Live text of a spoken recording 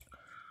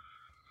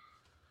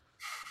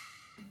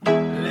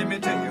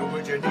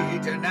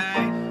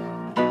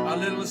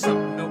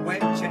something to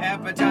whet your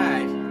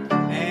appetite,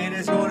 and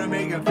it's gonna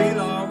make you feel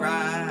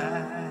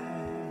alright.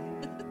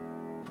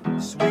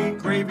 Sweet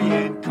Gravy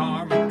and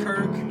Carmen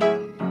Kirk,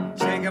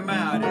 check them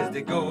out as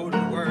they go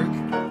to work.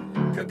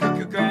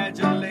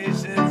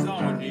 Congratulations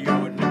on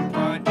your new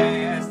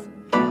podcast.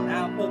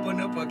 Now open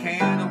up a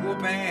can of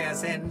whoop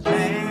ass and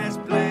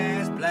blast,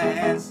 blast,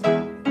 blast.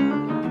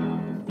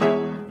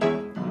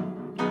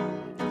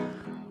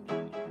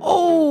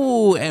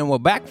 Oh, and we're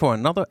back for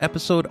another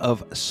episode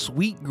of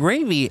Sweet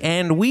Gravy,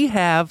 and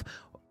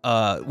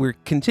we're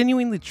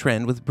continuing the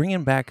trend with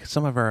bringing back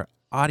some of our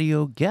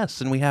audio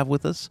guests, and we have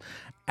with us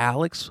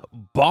Alex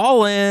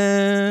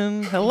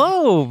Ballin.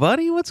 Hello,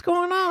 buddy. What's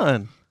going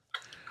on?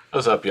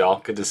 What's up, y'all?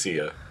 Good to see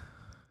you.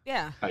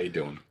 Yeah. How you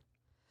doing?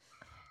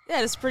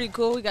 Yeah, it's pretty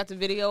cool. We got the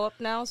video up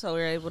now, so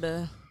we're able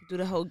to do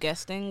the whole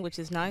guesting, which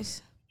is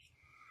nice.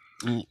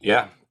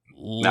 Yeah.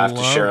 Now I have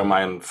to share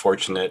my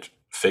unfortunate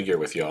figure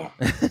with y'all.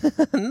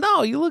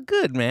 No, you look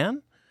good,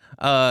 man.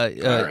 All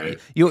right.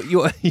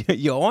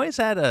 You always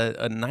had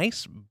a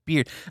nice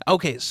beard.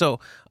 Okay,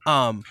 so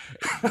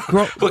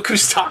Look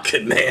who's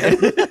talking, man.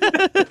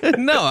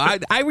 no,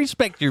 I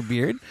respect your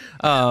beard.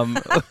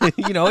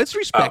 It's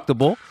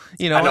respectable.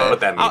 I know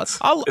what that means.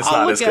 I'll look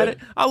at good. it.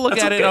 I'll look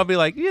That's at it okay. and I'll be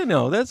like,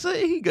 that's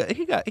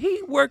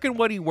he working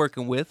what he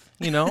working with.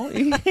 He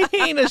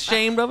ain't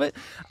ashamed of it.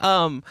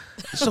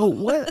 So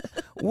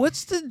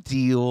what's the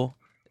deal?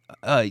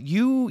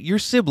 Your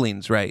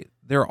siblings, right?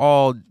 They're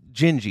all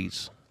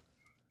gingies.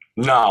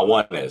 No,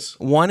 one is.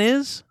 One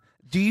is?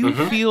 Do you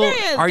feel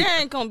There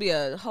ain't gonna be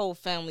a whole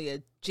family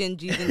of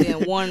gingies and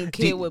then one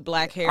kid with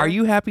black hair. Are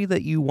you happy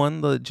that you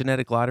won the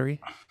genetic lottery?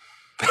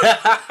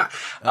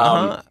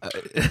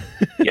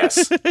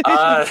 Yes.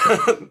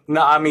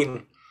 No, I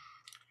mean,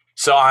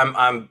 so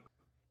I'm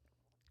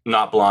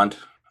not blonde.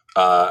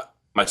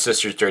 My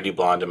sister's dirty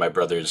blonde and my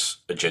brother's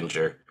a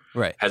ginger.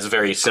 Right. Has a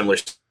very similar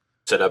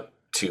setup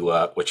to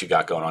what you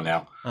got going on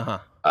now.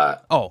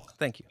 Oh,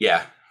 thank you.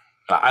 Yeah.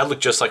 I look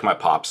just like my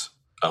pops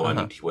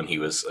when he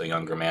was a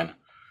younger man.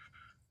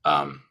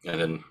 And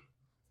then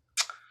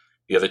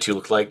the other two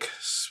look like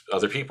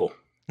other people.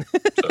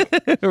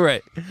 So.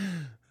 Right.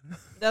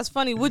 That's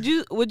funny. Would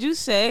you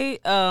say,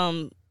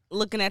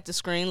 looking at the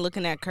screen,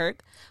 looking at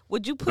Kirk,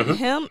 would you put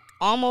him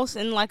almost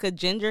in like a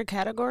ginger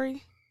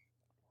category?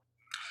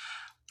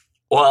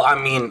 Well, I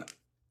mean,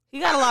 He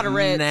got a lot of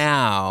reds.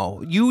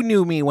 Now, you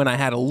knew me when I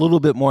had a little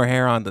bit more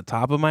hair on the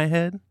top of my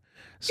head.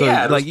 So,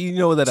 Yeah, that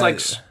it's like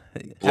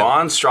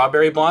blonde,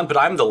 strawberry blonde, but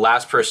I'm the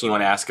last person you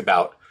want to ask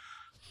about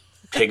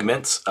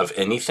pigments of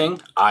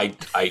anything. I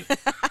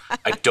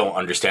don't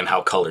understand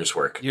how colors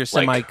work. You're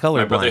semi-colorblind,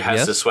 My brother has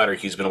yes? this sweater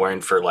he's been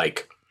wearing for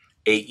like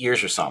 8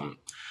 years or something.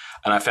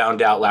 And I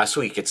found out last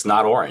week it's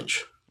not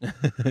orange.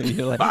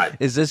 You're like,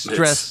 is this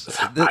dress?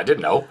 I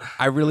didn't know.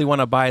 I really want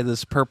to buy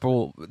this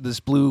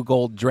blue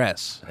gold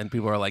dress, and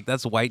people are like,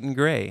 "That's white and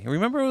gray."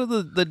 Remember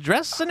the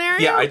dress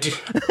scenario? Yeah, I do.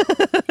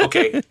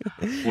 Okay,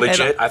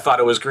 legit. I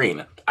thought it was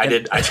green. I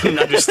didn't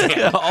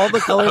understand. All the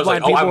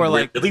colorblind people I'm were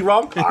like, really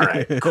wrong. All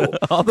right, cool.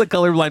 all the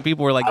colorblind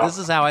people were like, "This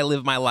is how I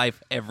live my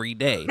life every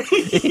day."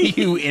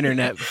 You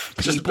internet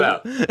people. Just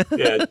about.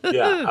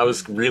 Yeah. I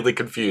was really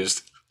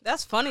confused.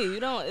 That's funny.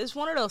 It's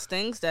one of those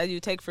things that you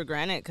take for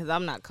granted because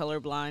I'm not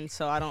colorblind,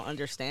 so I don't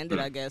understand it,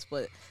 I guess.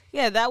 But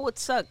yeah, that would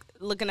suck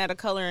looking at a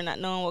color and not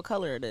knowing what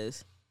color it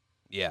is.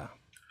 Yeah.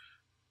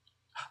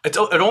 It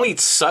only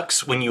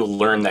sucks when you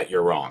learn that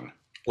you're wrong.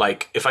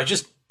 Like, if I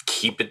just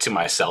keep it to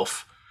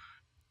myself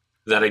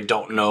that I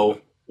don't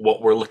know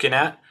what we're looking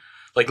at,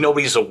 like,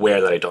 nobody's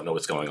aware that I don't know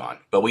what's going on.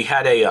 But we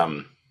had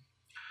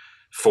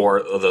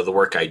for the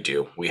work I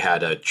do, we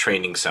had a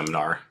training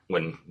seminar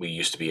when we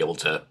used to be able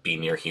to be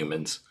near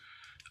humans.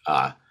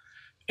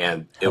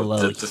 And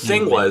the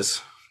thing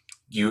was,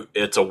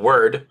 it's a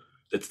word.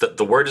 It's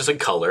the word is a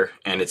color,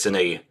 and it's in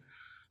a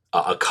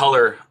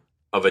color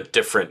of a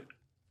different.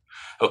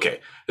 Okay,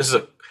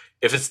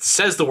 if it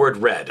says the word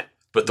red,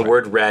 but the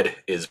word red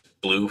is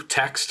blue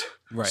text,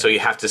 right. So you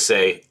have to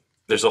say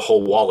there's a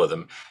whole wall of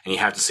them, and you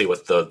have to say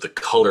what the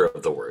color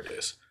of the word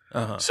is.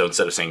 So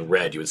instead of saying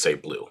red, you would say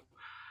blue.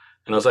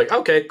 And I was like,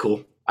 okay,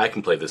 cool. I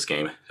can play this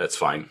game. That's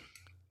fine.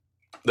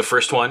 The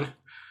first one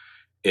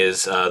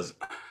is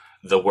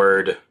the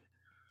word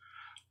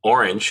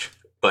orange,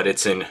 but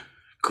it's in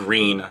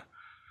green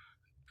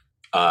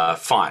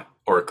font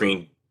or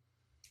green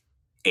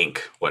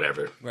ink,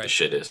 whatever the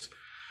shit is.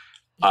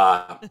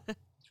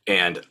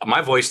 And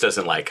my voice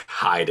doesn't like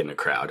hide in a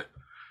crowd.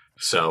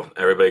 So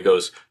everybody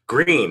goes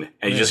green,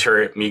 and you just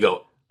hear me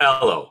go,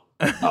 hello.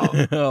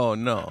 Oh. Oh,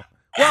 no.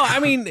 Well, I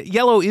mean,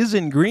 yellow is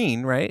in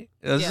green, right?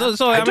 Yeah.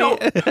 So I mean,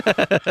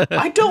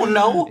 I don't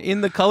know.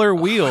 in the color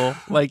wheel,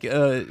 like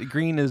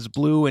green is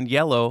blue and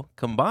yellow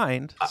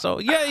combined. So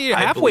yeah, you're I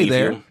halfway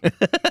believe there.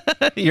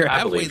 you. You're I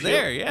halfway believe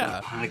there, you.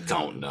 yeah. I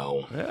don't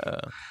know. Yeah.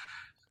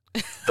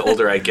 The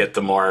older I get,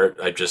 the more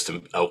I just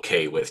am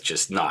okay with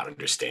just not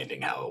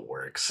understanding how it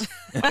works.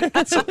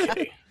 It's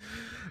okay.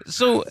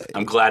 So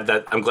I'm glad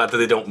that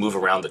they don't move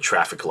around the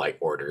traffic light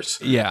orders.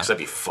 Yeah. because that'd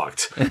be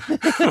fucked.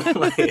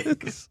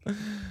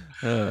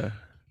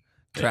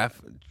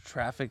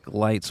 Traffic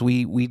lights.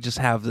 We just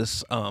have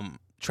this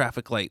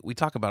traffic light. We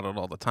talk about it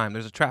all the time.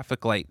 There's a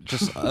traffic light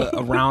just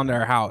around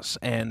our house,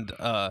 and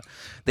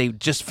they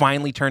just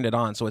finally turned it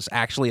on, so it's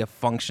actually a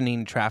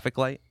functioning traffic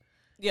light.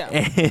 Yeah.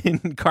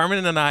 And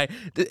Carmen and I,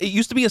 it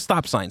used to be a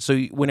stop sign. So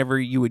whenever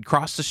you would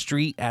cross the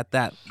street at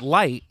that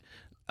light,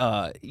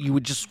 you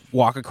would just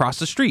walk across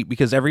the street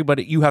because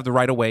you have the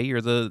right of way.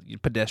 You're the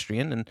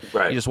pedestrian, and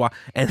you just walk.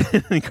 And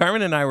then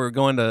Carmen and I were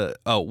going to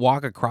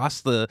walk across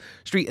the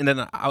street, and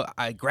then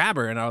I grab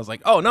her, and I was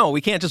like, "Oh no,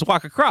 we can't just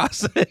walk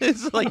across."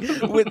 It's like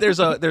there's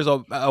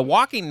a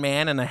walking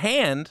man and a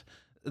hand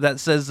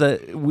that says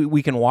that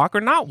we can walk or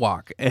not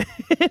walk. And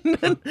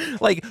then,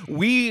 like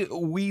we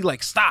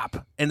like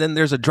stop, and then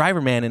there's a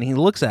driver man, and he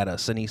looks at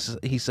us, and he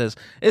says,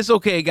 "It's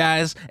okay,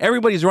 guys.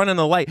 Everybody's running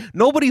the light.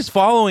 Nobody's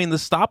following the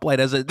stoplight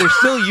they're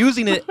still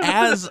using it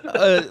as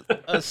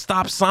a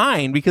stop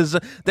sign because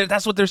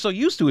that's what they're so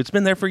used to. It's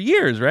been there for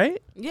years,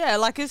 right?" Yeah,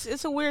 like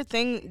it's a weird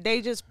thing. They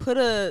just put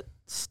a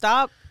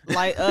stop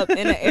light up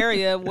in an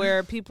area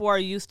where people are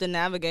used to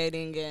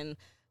navigating and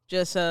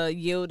just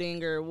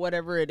yielding or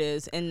whatever it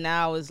is, and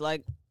now is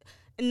like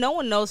no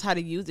one knows how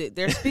to use it.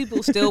 There's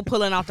people still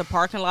pulling out the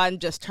parking lot and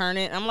just turn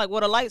it. I'm like, well,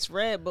 the light's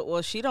red, but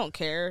well, she don't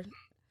care.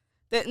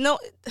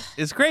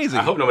 It's crazy.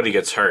 I hope nobody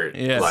gets hurt.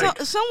 Yeah,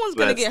 someone's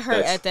gonna get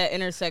hurt at that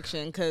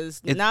intersection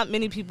because not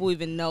many people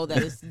even know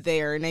that it's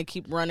there, and they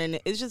keep running.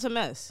 It's just a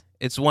mess.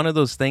 It's one of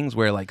those things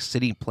where, like,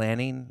 city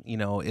planning,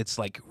 it's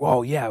like,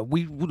 oh yeah,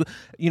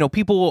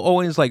 people will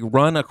always like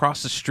run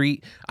across the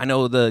street. I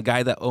know the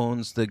guy that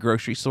owns the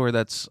grocery store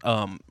that's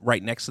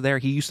right next to there.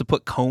 He used to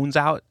put cones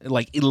out,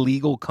 like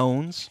illegal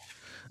cones.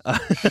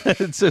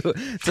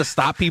 To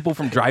stop people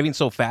from driving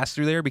so fast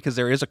through there because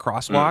there is a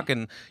crosswalk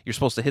and you're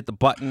supposed to hit the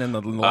button and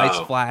the lights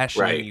flash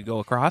and then you go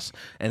across,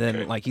 and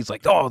then like he's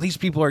like, oh, these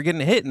people are getting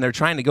hit and they're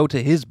trying to go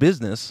to his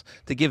business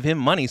to give him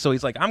money, so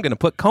he's like, I'm gonna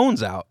put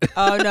cones out.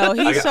 Oh no,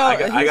 I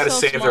gotta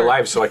save smart. their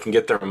lives so I can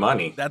get their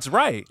money. That's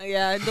right.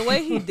 Yeah, the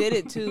way he did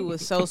it too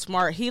was so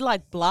smart. He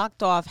like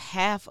blocked off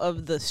half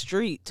of the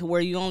street to where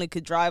you only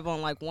could drive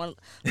on like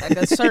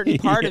a certain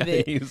part of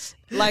it.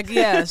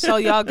 So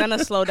y'all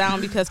gonna slow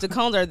down because the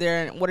cones are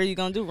there, and what are you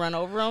gonna do? Run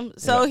over them?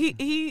 So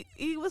he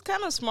was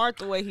kind of smart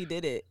the way he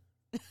did it.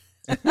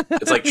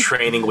 It's like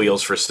training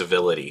wheels for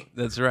civility.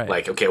 That's right.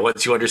 Like, okay,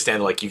 once you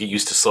understand, like, you get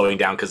used to slowing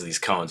down because of these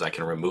cones, I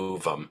can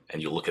remove them,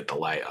 and you look at the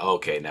light. Oh,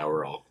 okay, now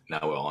we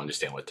all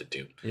understand what to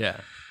do.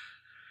 Yeah.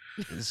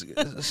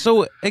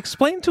 So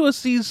explain to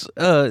us these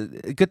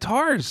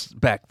guitars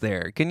back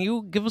there. Can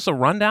you give us a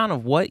rundown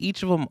of what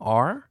each of them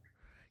are?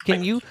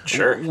 Can you?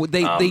 Sure.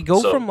 They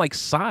go from like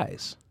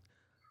size.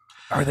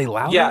 Are they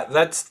loud? Yeah,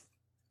 that's.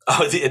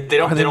 Oh, they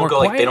don't go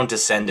quiet? Like they don't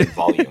descend in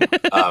volume.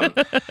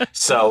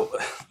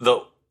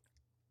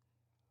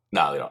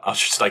 No, they don't. I was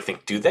just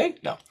like, do they?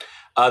 No.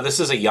 This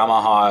is a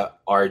Yamaha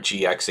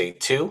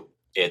RGX82.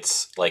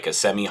 It's like a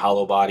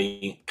semi-hollow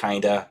body,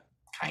 kinda.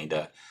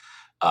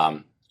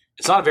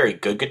 It's not a very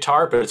good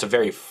guitar, but it's a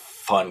very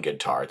fun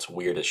guitar. It's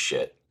weird as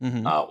shit.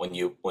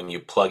 Mm-hmm. When you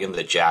plug in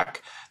the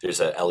jack,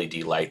 there's a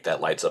LED light that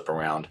lights up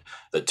around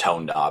the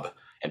tone knob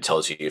and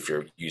tells you if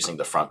you're using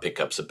the front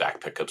pickups, the back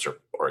pickups,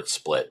 or it's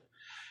split.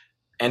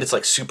 And it's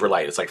like super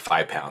light. It's like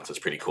 5 pounds. It's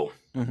pretty cool.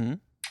 Mm-hmm.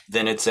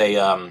 Then it's a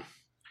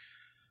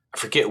I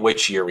forget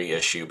which year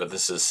reissue, but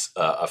this is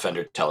a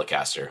Fender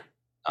Telecaster.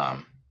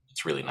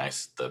 It's really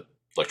nice. The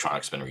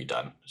electronic's been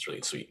redone. It's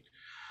really sweet.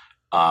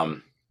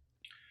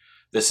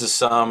 This is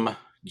some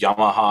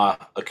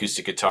Yamaha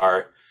acoustic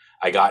guitar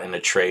I got in a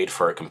trade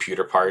for a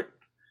computer part.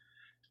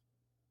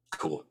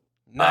 Cool.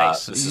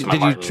 Nice.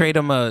 Did you trade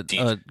him a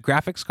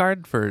graphics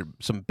card for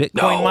some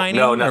Bitcoin mining?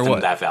 No, nothing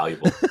that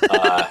valuable.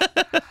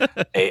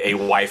 A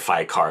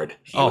Wi-Fi card.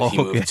 He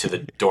moved to the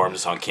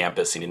dorms on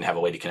campus. He didn't have a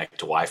way to connect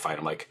to Wi-Fi. And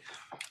I'm like,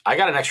 I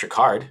got an extra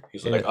card.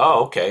 He's like,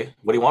 oh, okay.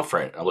 What do you want for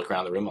it? And I look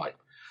around the room like,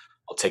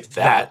 I'll take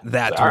that.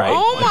 That's all right.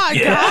 Oh my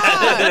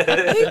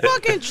God. He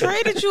fucking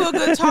traded you a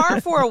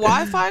guitar for a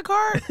Wi-Fi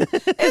card?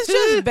 It's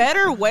just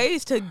better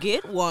ways to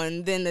get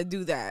one than to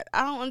do that.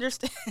 I don't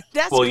understand.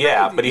 That's crazy.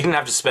 Yeah, but he didn't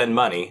have to spend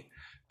money,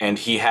 and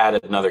he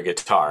had another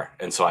guitar,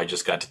 and so I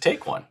just got to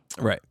take one.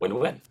 Right.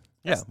 Win-win.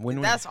 Yeah,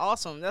 win-win. That's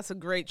awesome. That's a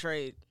great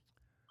trade.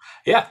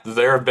 Yeah,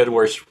 there have been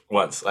worse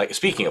ones. Like,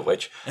 speaking of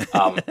which,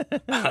 so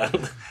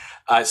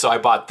I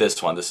bought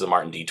this one. This is a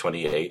Martin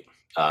D28.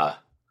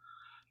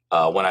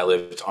 When I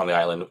lived on the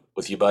island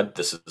with you, bud,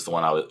 this is the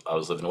one I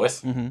was living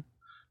with.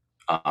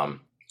 Mm-hmm.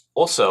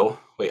 Also,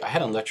 wait, I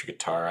had an electric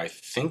guitar. I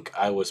think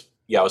I was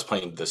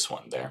playing this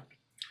one there,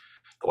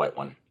 the white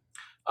one.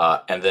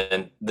 And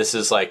then this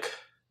is like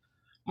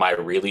my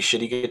really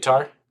shitty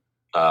guitar.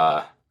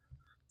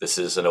 This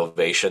is an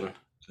Ovation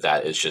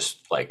that is just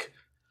like,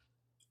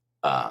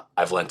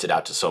 I've lent it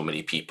out to so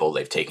many people.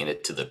 They've taken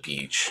it to the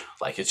beach.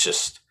 Like, it's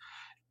just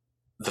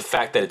the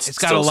fact that it's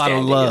got a lot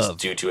of love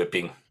due to it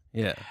being.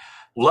 Yeah.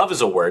 Love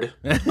is a word.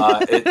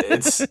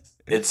 It's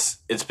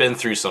been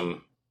through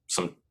some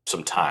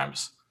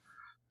times.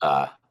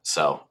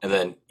 So, and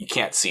then you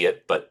can't see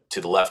it, but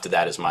to the left of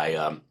that is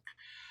my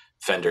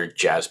Fender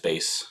Jazz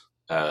Bass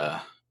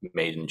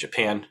made in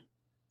Japan.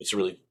 It's a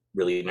really,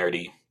 really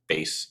nerdy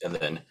bass. And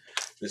then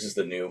this is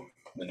the new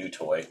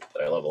toy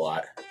that I love a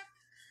lot.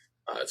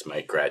 It's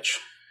my Gretsch.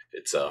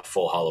 It's a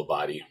full hollow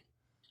body.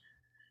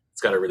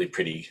 It's got a really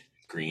pretty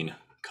green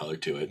color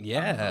to it.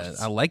 Yeah,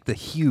 I like the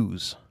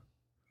hues.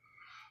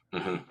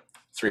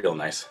 It's real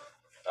nice.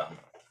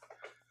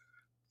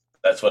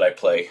 That's what I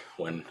play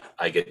when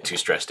I get too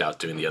stressed out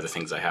doing the other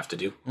things I have to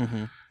do.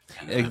 And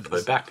then I put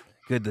it back.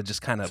 Good to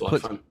just kind of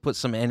put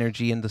some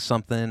energy into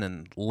something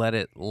and let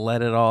it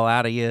all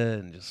out of you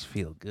and just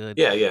feel good.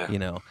 Yeah. You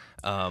know,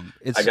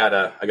 it's I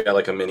got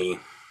like a mini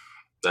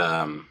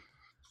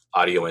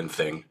audio in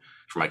thing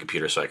for my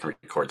computer so I can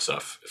record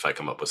stuff if I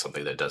come up with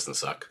something that doesn't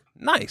suck.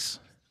 nice.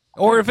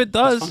 Or if it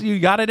does, you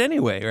got it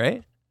anyway,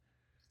 right?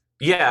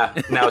 Yeah,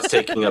 now it's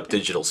taking up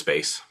digital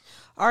space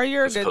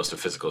As opposed to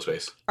physical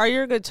space. Are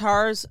your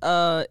guitars?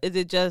 Is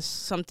it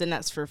just something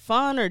that's for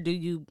fun, or do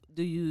you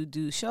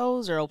do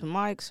shows or open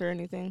mics or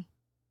anything?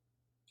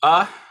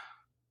 Yeah,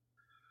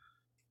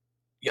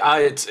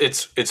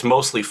 it's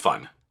mostly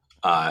fun.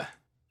 I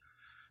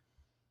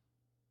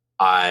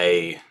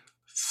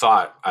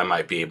thought I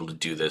might be able to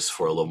do this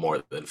for a little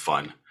more than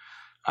fun.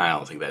 I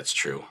don't think that's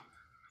true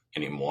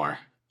anymore.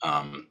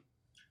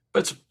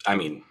 But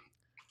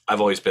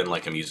I've always been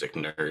like a music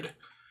nerd.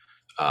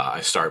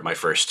 My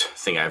first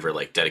thing I ever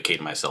like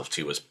dedicated myself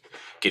to was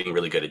getting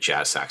really good at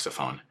jazz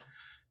saxophone,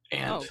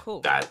 and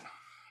that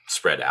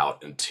spread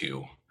out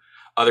into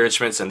other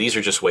instruments. And these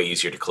are just way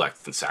easier to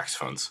collect than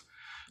saxophones.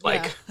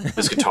 Like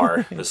this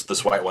guitar,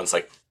 this white one's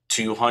like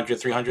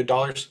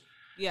 $200-$300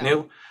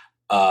 new.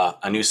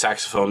 A new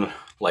saxophone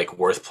like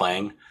worth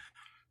playing,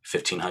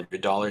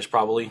 $1,500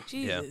 probably.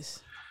 Jesus.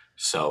 Yeah.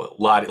 So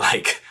a lot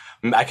like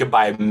I could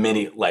buy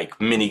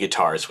mini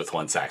guitars with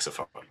one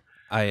saxophone.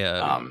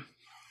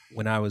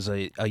 When I was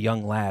a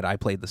young lad, I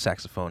played the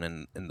saxophone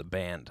in the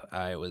band.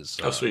 I was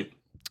sweet.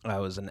 I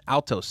was an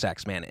alto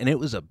sax man, and it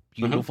was a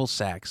beautiful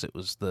sax. It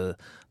was the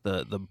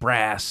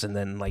brass, and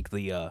then like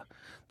the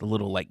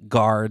little like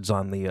guards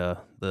on the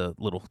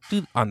little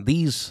on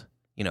these.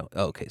 You know,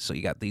 okay, so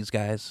you got these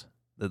guys,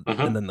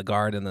 and then the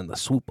guard, and then the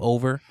swoop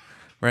over,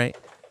 right?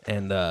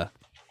 And that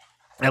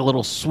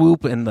little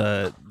swoop and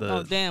the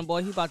oh damn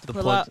boy, he about to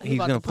pull out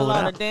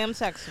a damn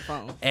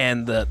saxophone.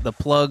 And the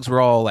plugs were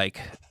all like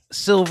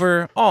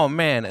silver. Oh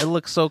man, it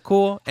looks so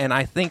cool. And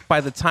I think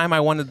by the time I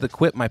wanted to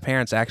quit, my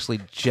parents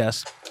actually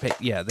just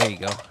yeah, there you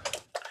go.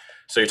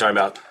 So you're talking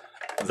about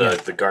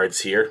the guards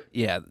here?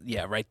 Yeah,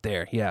 right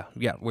there. Yeah,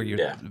 where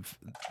you're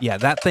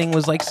that thing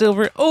was like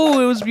silver. Oh,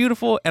 it was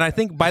beautiful. And I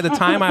think by the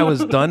time I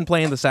was done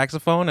playing the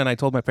saxophone and I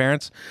told my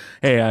parents,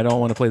 hey, I don't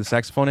want to play the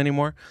saxophone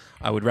anymore,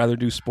 I would rather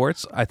do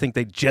sports, I think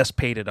they just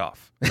paid it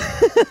off.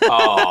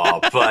 Oh,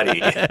 buddy.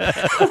 Not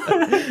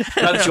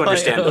that you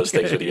understand those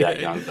things when you're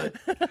that young, but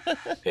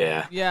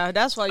yeah. Yeah,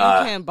 that's why you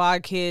can't buy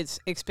kids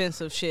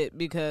expensive shit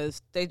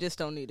because they just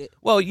don't need it.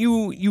 Well,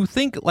 you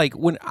think like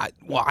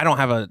I don't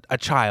have a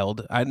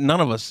child.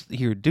 None of us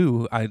here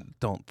do, I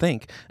don't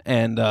think.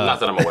 And not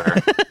that I'm aware.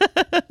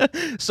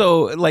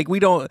 So like we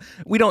don't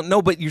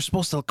know, but you're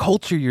supposed to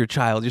culture your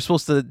child. You're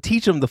supposed to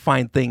teach them to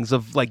find things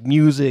of like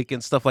music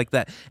and stuff like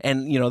that.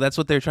 And that's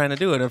what they're trying to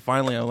do. And then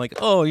finally I'm like,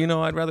 oh,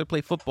 I'd rather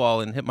play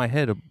football and hit my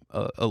head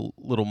a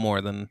little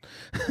more than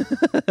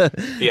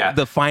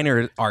the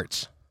finer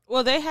arts.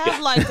 Well, they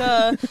have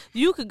like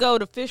you could go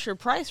the Fisher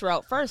Price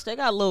route first. They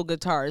got little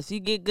guitars. You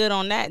get good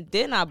on that,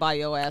 then I buy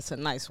your ass a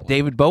nice one.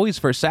 David Bowie's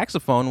first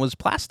saxophone was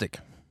plastic.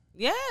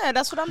 Yeah,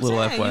 that's what I'm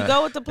saying. FYI. You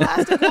go with the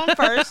plastic one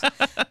first.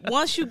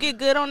 Once you get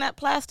good on that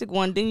plastic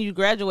one, then you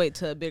graduate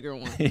to a bigger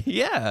one.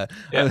 Yeah.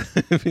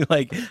 Be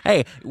like,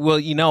 hey, well,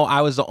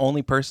 I was the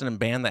only person in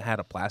band that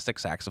had a plastic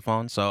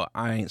saxophone, so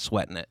I ain't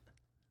sweating it.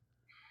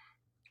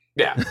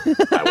 Yeah,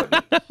 I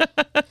wouldn't.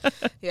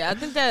 Yeah, I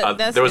think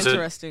that's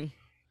interesting.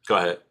 Go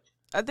ahead.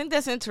 I think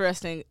that's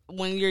interesting.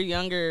 When you're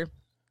younger,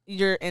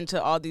 you're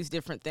into all these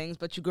different things,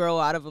 but you grow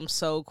out of them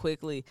so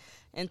quickly.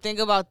 And think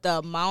about the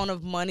amount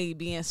of money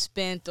being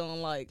spent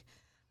on like,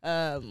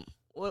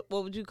 what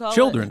would you call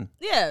children?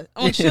 It? Yeah,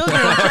 on children.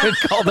 I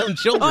would call them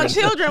children. On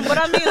children, but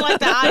I mean like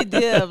the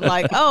idea of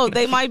like, oh,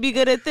 they might be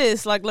good at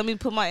this. Like, let me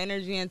put my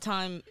energy and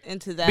time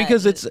into that.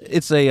 Because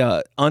it's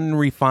a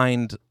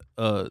unrefined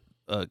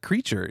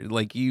creature.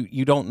 Like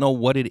you don't know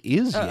what it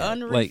is yet.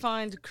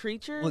 Unrefined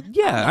creature. Well,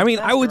 yeah, I mean,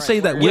 I would say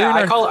that we're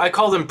I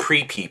call them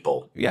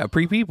pre-people. Yeah,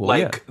 pre-people.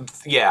 Like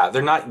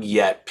they're not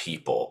yet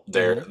people.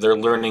 They're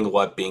learning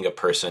what being a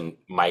person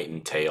might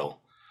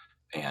entail,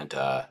 and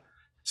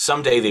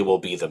someday they will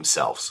be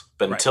themselves.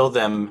 But until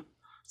then,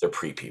 they're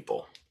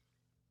pre-people.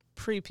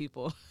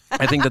 Pre-people.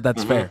 I think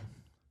that's fair.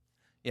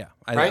 Yeah,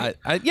 I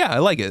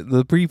like it.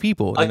 The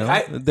pre-people.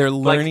 They're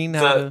learning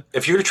how to.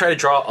 If you were to try to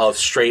draw a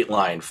straight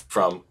line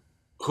from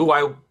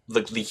who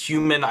the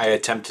human I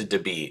attempted to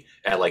be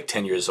at like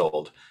 10 years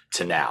old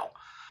to now,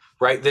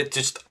 right? That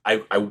just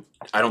I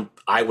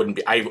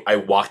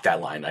walked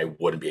that line. I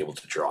wouldn't be able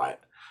to draw it.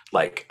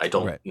 Like I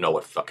don't know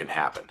what fucking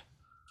happened.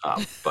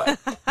 But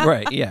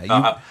right, yeah.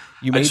 I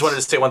just wanted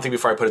to say one thing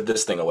before I put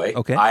this thing away.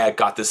 Okay. I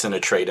got this in a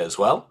trade as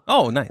well.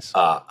 Oh, nice.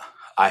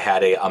 I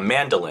had a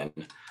mandolin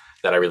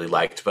that I really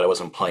liked, but I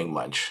wasn't playing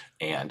much.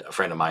 And a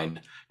friend of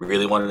mine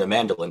really wanted a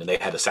mandolin, and they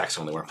had a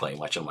saxophone they weren't playing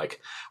much. I'm like,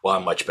 well,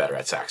 I'm much better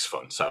at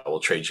saxophone, so I will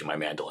trade you my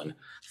mandolin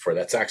for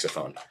that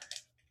saxophone.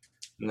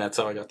 And that's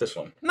how I got this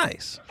one.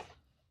 Nice.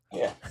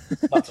 Yeah,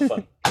 lots of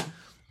fun.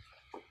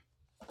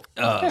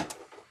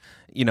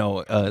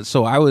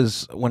 So I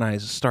was, when I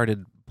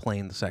started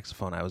playing the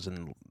saxophone, I was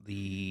in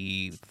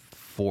the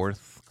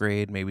 4th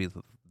grade, maybe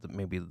the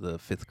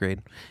 5th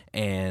grade,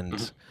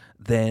 and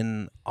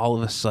then all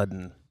of a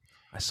sudden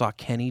I saw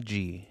Kenny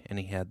G, and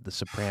he had the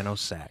soprano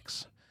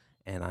sax,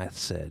 and I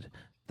said,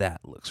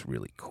 that looks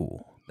really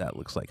cool. That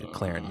looks like a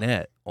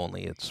clarinet,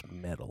 only it's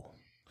metal.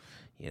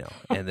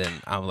 And then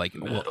I'm like,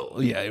 Metal.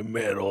 well, yeah,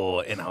 metal.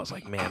 And I was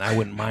like, man, I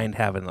wouldn't mind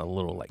having a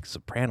little like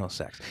soprano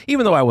sax,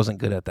 even though I wasn't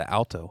good at the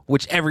alto,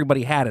 which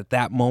everybody had at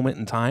that moment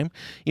in time.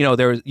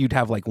 You'd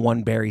have like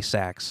one bari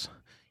sax,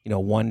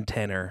 one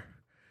tenor,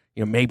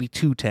 maybe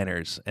 2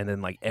 tenors, and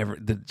then like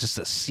just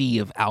a sea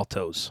of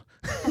altos.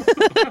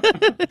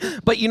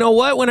 But you know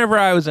what? Whenever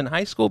I was in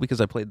high school, because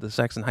I played the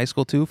sax in high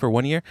school too for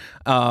 1 year,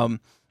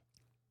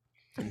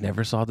 I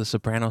never saw the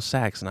soprano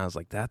sax, and I was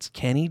like, that's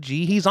Kenny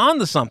G. He's on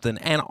to something.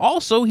 And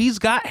also, he's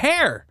got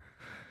hair.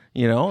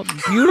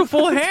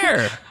 Beautiful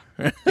hair.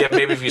 Yeah,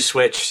 maybe if you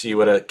switched, you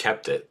would have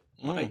kept it.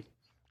 Like,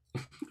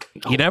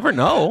 You never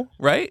know,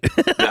 right?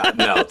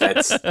 no,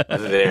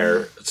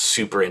 they're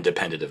super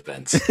independent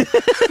events.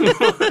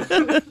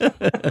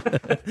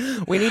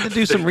 We need to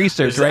do some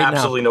research There's right now.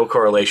 absolutely no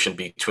correlation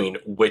between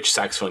which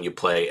saxophone you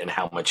play and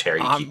how much hair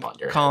you keep on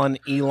your head. Calling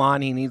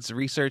Elon, he needs to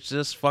research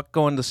this. Fuck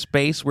going to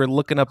space. We're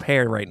looking up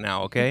hair right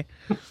now, okay?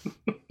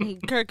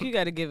 Kirk, you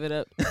got to give it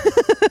up.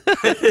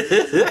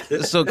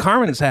 So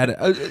Carmen has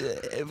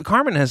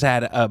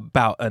had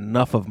about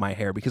enough of my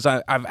hair, because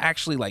I've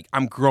actually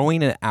I'm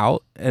growing it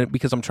out,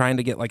 because I'm trying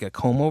to get like a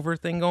comb over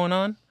thing going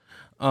on.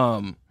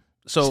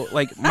 So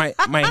like my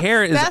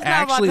hair is That's not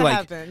actually about to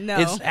like happen. No.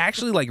 it's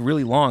actually like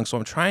really long, so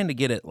I'm trying to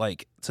get it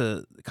like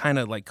to kind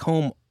of like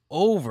comb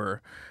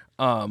over.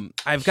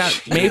 I've got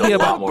maybe a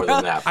lot about more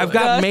than that. I've but-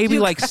 got maybe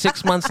like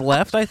 6 months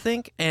left, I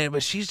think,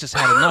 but she's just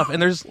had enough.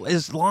 And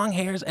there's long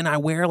hairs, and I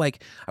wear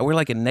like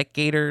a neck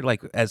gaiter,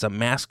 like as a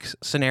mask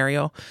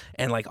scenario,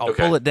 and like I'll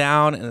Okay. pull it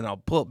down and then I'll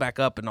pull it back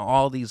up, and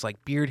all these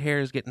like beard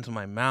hairs get into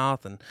my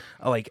mouth, and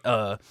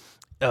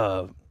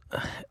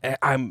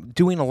I'm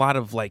doing a lot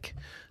of like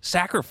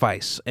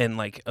sacrifice and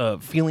like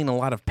feeling a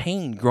lot of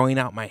pain growing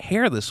out my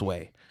hair this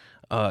way.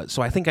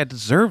 So I think I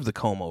deserve the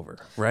comb over,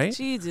 right?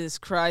 Jesus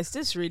Christ,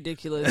 this is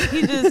ridiculous.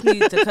 He just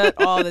needs to cut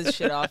all this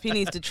shit off. He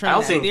needs to trim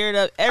that beard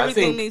up.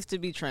 Everything needs to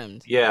be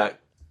trimmed. Yeah,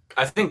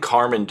 I think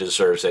Carmen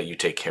deserves that you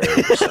take care of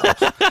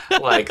yourself.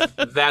 Like,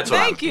 that's what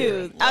Thank I'm you.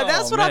 hearing.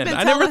 That's what I've been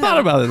I telling never thought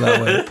him. about it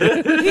that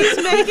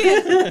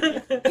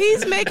way.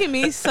 He's making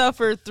me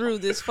suffer through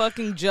this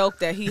fucking joke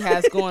that he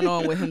has going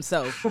on with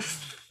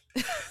himself.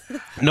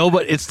 No,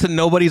 but it's to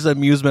nobody's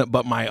amusement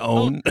but my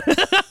own.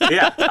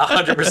 Yeah,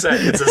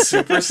 100%. It's a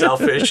super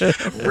selfish,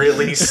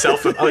 really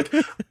like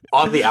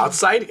on the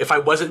outside. If I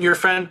wasn't your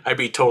friend, I'd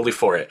be totally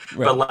for it.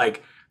 Right. But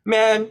like,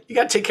 man, you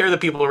got to take care of the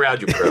people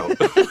around you, bro.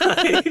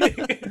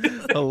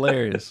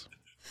 Hilarious.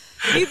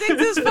 He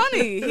thinks it's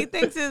funny. He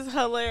thinks it's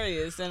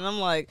hilarious. And I'm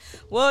like,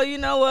 well, you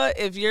know what?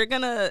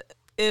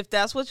 If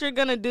that's what you're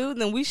gonna do,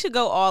 then we should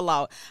go all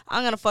out.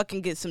 I'm gonna fucking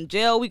get some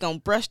gel. We gonna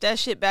brush that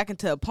shit back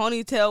into a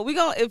ponytail.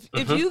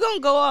 If you gonna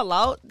go all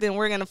out, then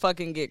we're gonna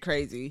fucking get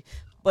crazy.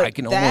 But I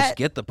can almost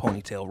get the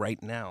ponytail right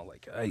now.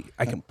 Like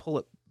I can pull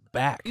it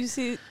back. You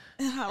see,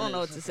 I don't know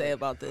what to say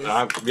about this.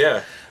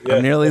 Yeah,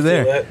 I'm nearly I feel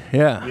there. that,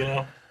 Yeah. you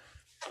know.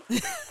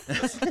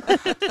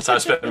 That's how I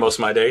spend most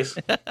of my days.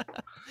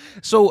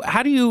 So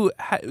how do you?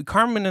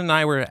 Carmen and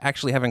I were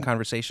actually having a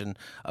conversation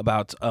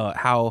about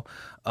how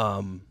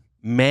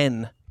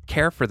men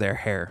care for their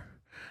hair.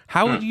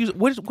 How would you?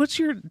 What's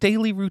your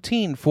daily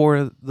routine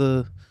for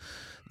the?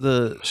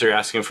 So you're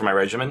asking for my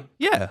regimen?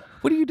 Yeah.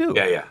 What do you do?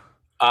 Yeah.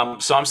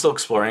 So I'm still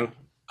exploring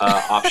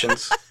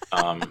options.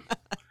 I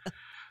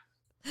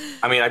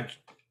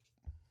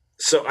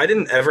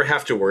didn't ever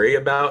have to worry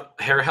about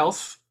hair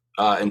health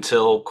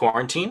until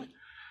quarantine.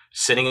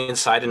 Sitting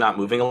inside and not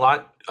moving a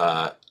lot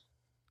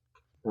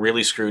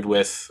really screwed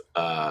with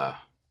my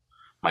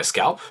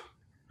scalp.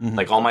 Mhm.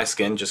 Like, all my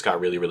skin just got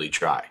really, really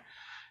dry.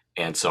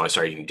 And so I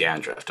started getting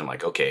dandruff. I'm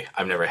like, okay,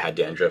 I've never had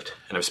dandruff.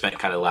 And I've spent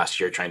kind of the last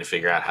year trying to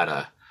figure out how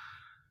to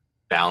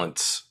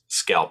balance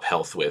scalp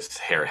health with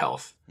hair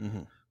health.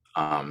 Mhm.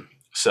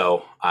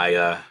 So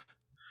I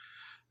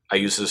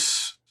use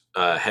this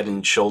Head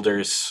and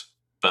Shoulders,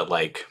 but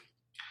like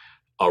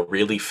a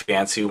really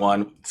fancy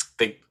one.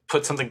 They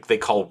put something they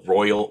call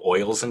royal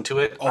oils into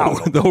it. I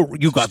don't know.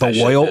 You got the That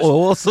shit royal is-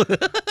 oils.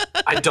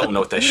 I don't know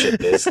what that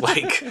shit is.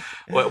 Like,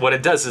 what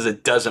it does is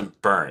it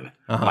doesn't burn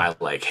my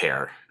like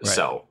hair. Right.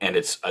 So, and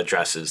it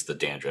addresses the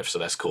dandruff. So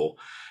that's cool.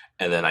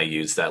 And then I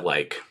use that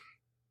like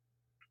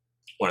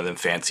one of them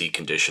fancy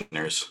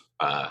conditioners.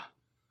 I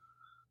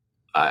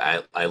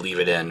leave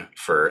it in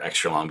for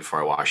extra long before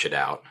I wash it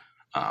out.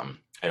 I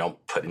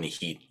don't put any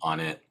heat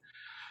on it.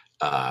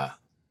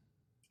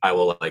 I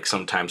will like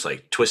sometimes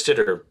like twist it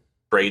or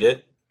braid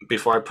it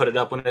before I put it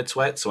up when it's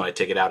wet. So when I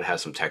take it out, it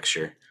has some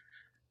texture.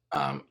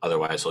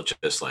 Otherwise, I'll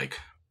just like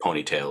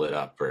ponytail it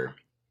up or.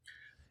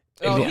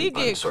 Oh, again, he on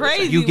get sort of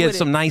crazy. thing. You get with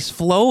some it. nice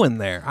flow in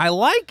there. I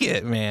like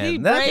it, man. He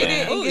That's- braid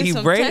it and get he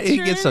some braid it, he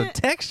texture gets in some it?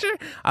 texture.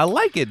 I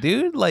like it,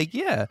 dude. Like,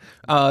 yeah.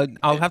 I'll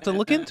have to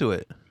look into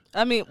it.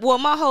 I mean, well,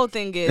 my whole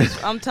thing is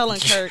I'm telling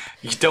Kirk.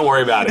 Don't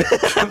worry about it.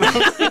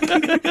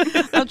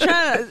 I'm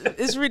trying to.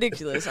 It's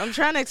ridiculous. I'm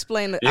trying to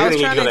explain. You're I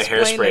was gonna trying need to to go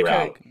the explain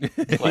hairspray to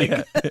Kirk. route.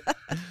 Like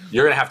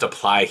you're gonna have to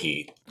apply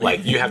heat.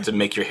 Like you have to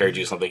make your hair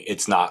do something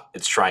it's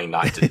trying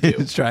not to do.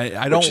 Let's try it.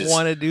 I don't Which is-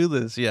 want to do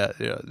this. Yeah.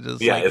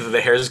 Just Yeah, like, if the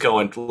hair's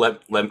going,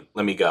 let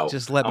me go.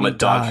 Just let I'm me a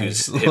dog die.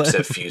 whose hips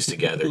have fused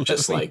together. let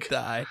Just me like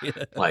die.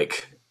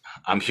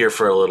 I'm here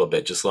for a little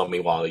bit. Just love me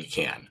while you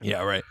can.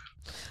 Yeah, right.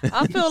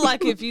 I feel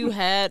like if you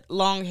had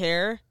long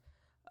hair,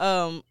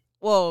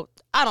 well,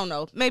 I don't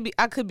know. Maybe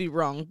I could be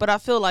wrong, but I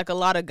feel like a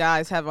lot of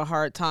guys have a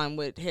hard time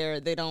with hair.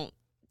 They don't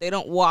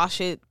wash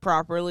it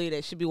properly.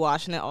 They should be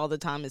washing it all the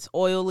time. It's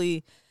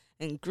oily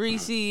and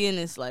greasy, and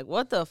it's like,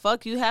 what the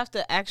fuck? You have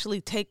to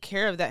actually take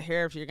care of that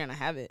hair if you're gonna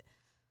have it.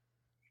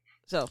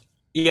 So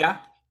Yeah,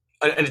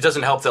 and it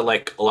doesn't help that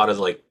like a lot of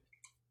like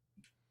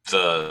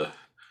the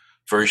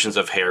versions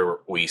of hair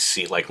we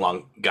see, like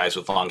long guys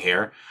with long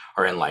hair,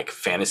 are in like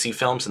fantasy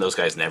films, and those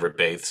guys never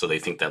bathe, so they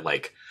think that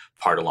like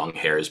part of long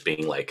hair is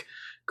being like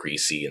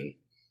greasy and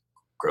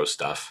gross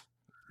stuff.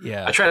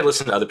 Yeah. I try to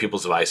listen to other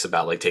people's advice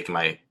about like taking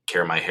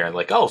care of my hair, and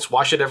like, oh,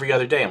 wash it every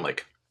other day. I'm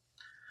like,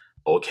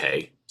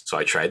 okay. So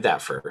I tried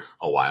that for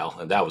a while,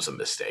 and that was a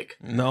mistake.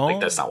 No.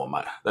 Like that's not what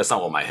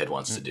my head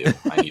wants to do.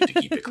 I need to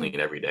keep it clean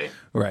every day.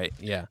 Right.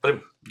 Yeah. But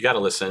you got to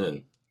listen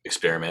and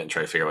experiment and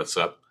try to figure out what's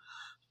up.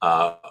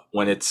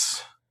 When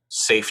it's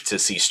safe to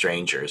see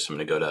strangers, I'm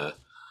going to go to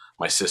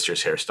my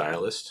sister's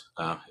hairstylist.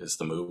 Is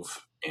the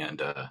move, and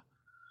I'm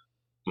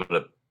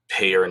going to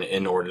pay her an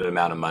inordinate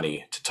amount of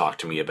money to talk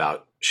to me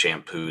about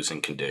shampoos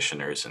and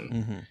conditioners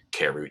and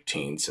care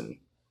routines, and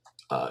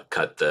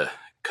cut the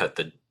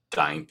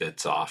dying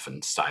bits off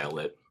and style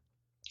it.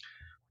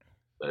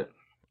 But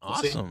we'll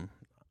see. Awesome.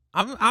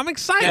 I'm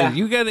excited. Yeah.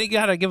 You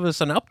gotta give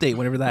us an update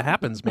whenever that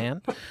happens,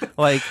 man.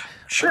 Like,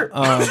 Sure.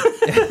 um,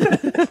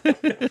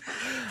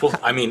 Well,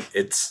 I mean,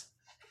 it's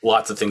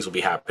lots of things will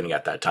be happening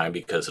at that time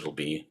because it'll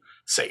be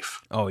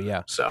safe. oh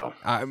yeah. So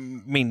I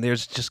mean,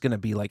 there's just gonna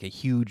be like a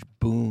huge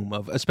boom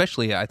of,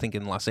 especially I think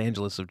in Los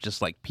Angeles, of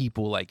just like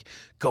people like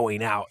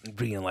going out and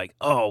being like,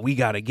 "Oh, we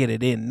got to get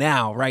it in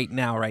now, right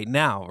now,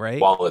 right?"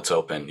 while it's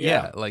open,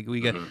 Yeah, like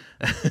we got.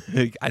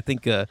 I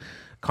think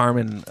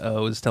Carmen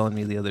was telling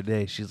me the other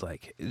day. She's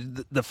like,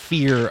 the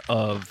fear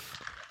of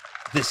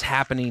this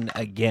happening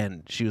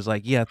again. She was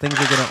like, "Yeah, things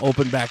are gonna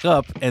open back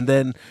up, and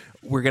then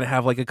we're gonna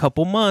have like a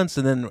couple months,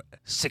 and then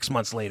 6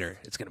 months later,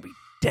 it's gonna be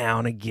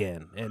down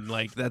again." And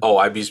like that. Oh,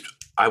 I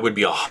would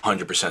be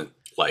 100%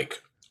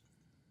 like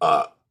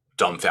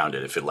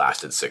dumbfounded if it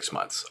lasted 6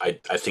 months. I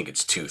think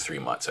it's 2-3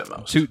 months at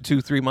most.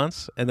 2-3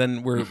 months, and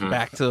then we're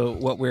back to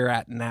what we're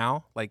at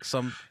now. Like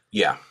some.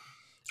 Yeah.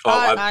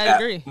 I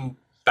agree.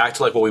 Back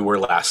to like what we were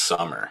last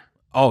summer.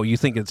 Oh, you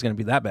think it's gonna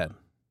be that bad?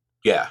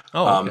 Yeah.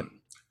 Oh, okay.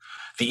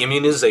 The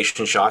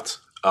immunization shots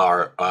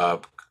are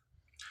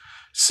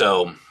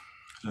so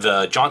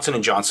the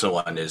Johnson & Johnson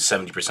one is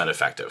 70%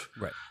 effective.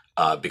 Right.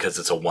 Because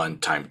it's a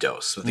one-time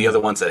dose. The other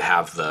ones that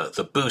have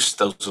the boost,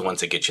 those are the ones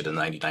that get you to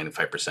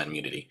 95%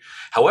 immunity.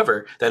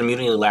 However, that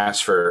immunity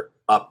lasts for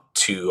up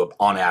to,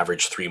 on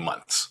average, 3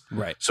 months.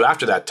 Right. So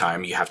after that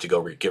time, you have to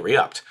go get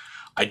re-upped.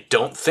 I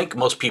don't think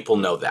most people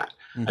know that.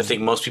 I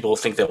think most people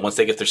think that once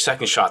they get their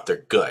second shot,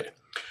 they're good.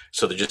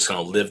 So they're just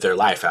going to live their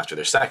life after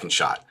their second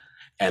shot.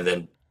 And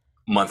then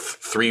month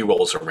 3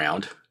 rolls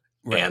around,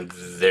 and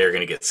they're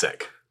going to get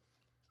sick.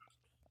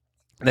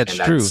 That's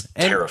And true. that's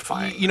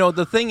terrifying. And, you know,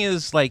 the thing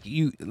is, like,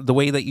 the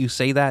way that you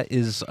say that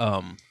is,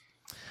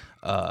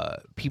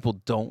 people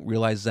don't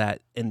realize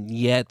that, and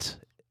yet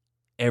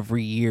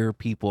every year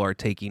people are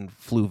taking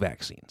flu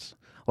vaccines.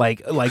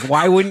 Like,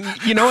 why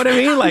wouldn't you know what I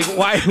mean? Like,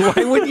 why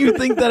wouldn't you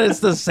think that it's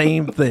the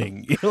same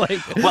thing? Like,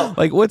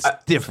 what's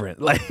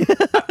different? Like,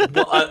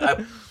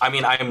 I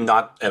mean, I am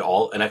not at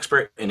all an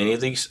expert in any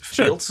of these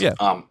fields. yeah.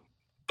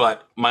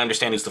 But my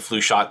understanding is the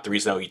flu shot. The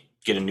reason that we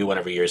get a new one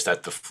every year is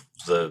that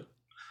the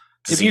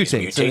disease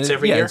mutates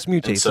every year. It's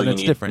mutates, and so and you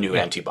it's need different. new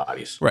Yeah.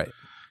 antibodies. Right.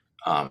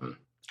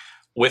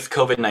 With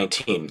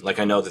COVID-19, like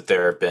I know that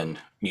there have been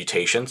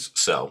mutations,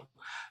 so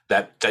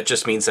that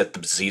just means that the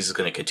disease is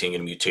going to continue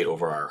to mutate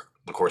over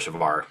the course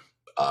of our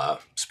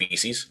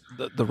species.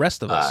 The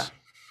rest of us.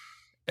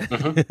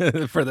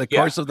 For the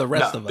course of the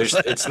rest of us.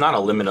 It's not a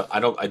limit.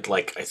 I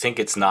think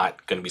it's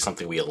not going to be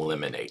something we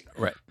eliminate.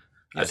 Right.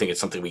 I think it's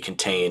something we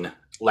contain.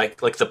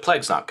 Like the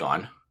plague's not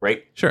gone,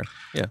 right? Sure.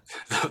 Yeah.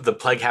 The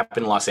plague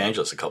happened in Los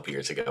Angeles a couple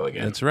years ago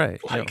again. That's right.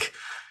 Like,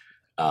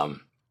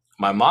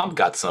 my mom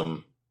got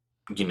some,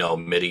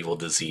 medieval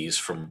disease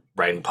from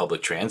riding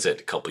public transit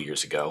a couple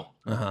years ago.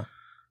 Uh-huh.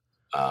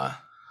 I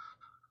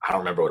don't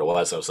remember what it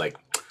was. I was like,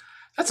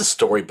 That's a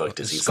storybook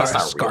disease. That's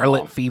not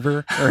Scarlet real.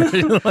 fever, or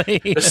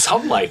like,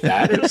 Something like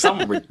that. It was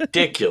something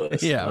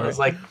ridiculous. Yeah, I was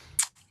like,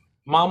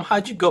 Mom,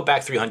 how'd you go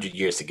back 300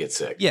 years to get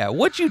sick? yeah.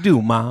 What you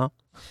do, Mom?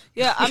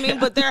 Yeah, I mean,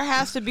 but there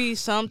has to be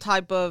some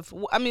type of.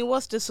 I mean,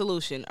 what's the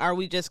solution? Are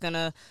we just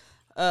gonna?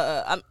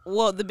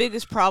 Well, the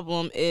biggest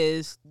problem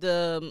is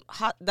the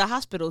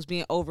hospitals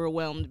being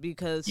overwhelmed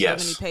because so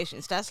many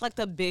patients. That's like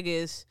the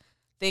biggest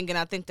thing, and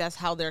I think that's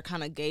how they're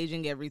kind of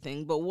gauging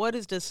everything. But what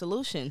is the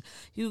solution?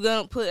 You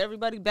gonna put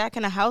everybody back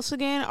in the house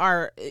again?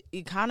 Our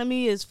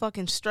economy is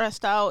fucking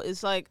stressed out.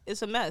 It's like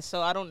it's a mess.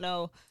 So I don't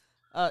know.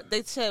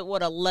 They said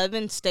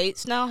 11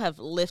 states now have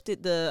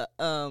lifted the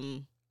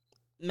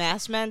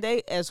mask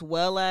mandate as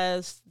well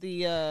as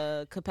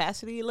the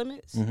capacity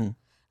limits.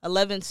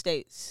 11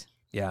 states.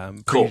 Yeah,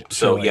 I'm Cool. pretty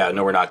So sure, yeah,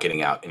 no, we're not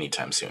getting out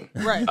anytime soon.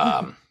 Right.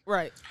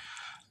 Right.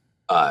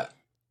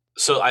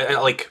 So I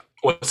like,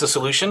 what's the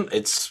solution?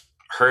 It's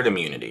herd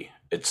immunity.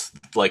 It's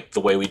like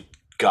the way we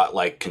got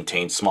like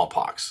contained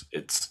smallpox.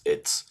 It's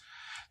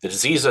the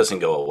disease doesn't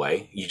go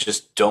away. You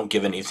just don't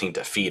give anything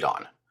to feed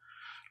on,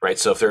 right?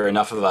 So if there are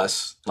enough of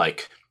us,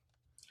 like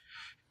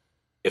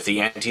if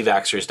the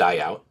anti-vaxxers die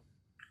out,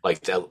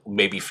 like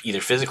maybe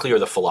either physically or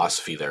the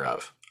philosophy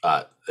thereof,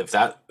 if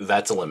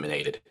that's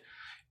eliminated,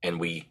 and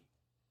we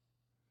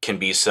can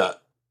be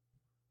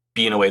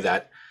in a way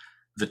that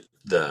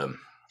the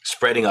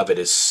spreading of it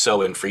is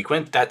so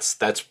infrequent,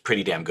 that's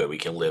pretty damn good. We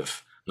can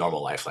live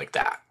normal life like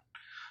that.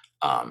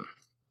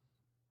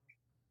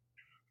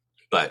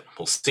 But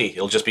we'll see.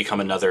 It'll just become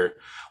another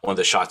one of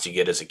the shots you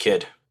get as a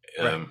kid.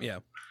 right, yeah.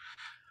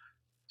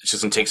 It's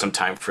just gonna take some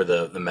time for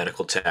the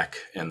medical tech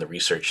and the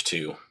research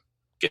to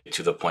get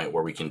to the point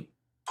where we can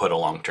put a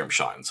long-term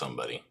shot in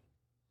somebody.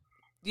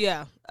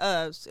 Yeah,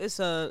 it's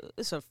a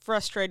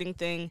frustrating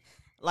thing.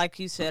 Like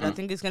you said, I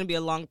think it's going to be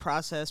a long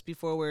process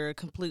before we're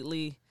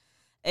completely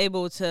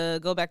able to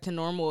go back to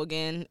normal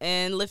again.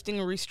 And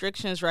lifting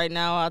restrictions right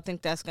now, I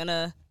think that's going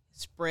to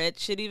spread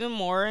shit even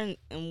more, and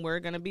we're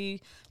going to be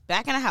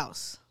back in the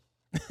house.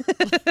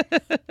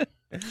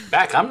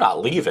 Back, I'm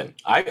not leaving.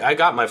 I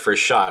got my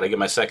first shot. I get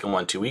my second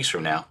one 2 weeks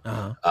from now.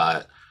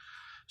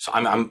 So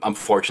I'm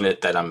fortunate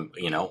that I'm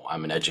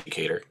an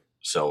educator.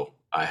 So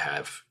I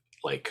had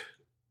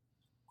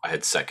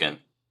second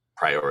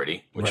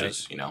priority, which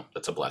is,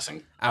 that's a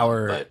blessing.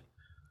 Our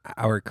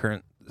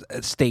current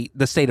state,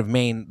 the state of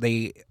Maine,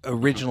 they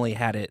originally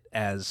had it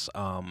as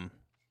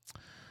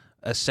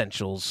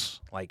essentials,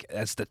 like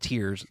as the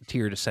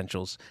tiered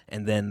essentials,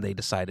 and then they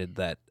decided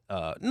that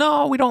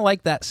no, we don't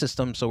like that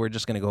system, so we're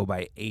just gonna go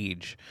by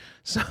age.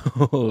 So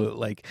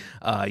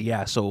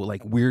so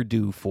we're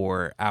due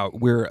for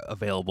we're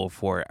available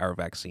for our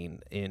vaccine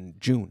in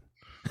June.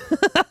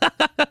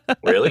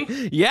 Really?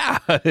 Yeah,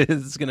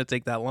 it's gonna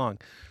take that long.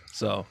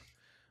 So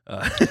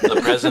the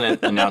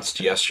president announced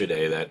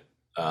yesterday that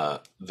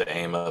the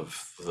aim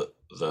of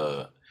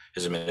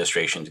his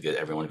administration to get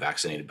everyone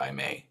vaccinated by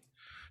May.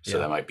 So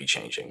that might be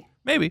changing.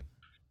 Maybe.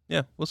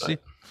 Yeah, we'll see.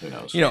 Who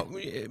knows?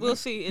 We'll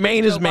see.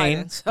 Maine is Joe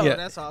Maine. Biden, so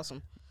that's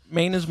awesome.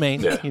 Maine is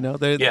Maine. Yeah.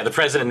 The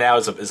president now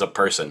is a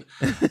person,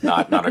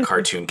 not a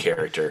cartoon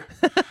character.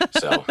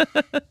 So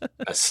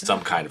that's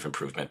some kind of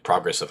improvement,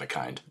 progress of a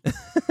kind.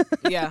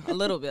 Yeah, a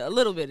little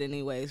bit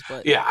anyways,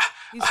 but yeah,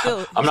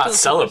 I'm not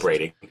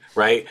celebrating,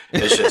 right?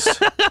 It's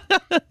just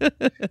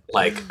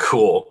like,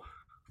 cool,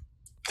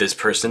 this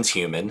person's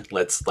human.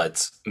 Let's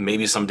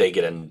maybe someday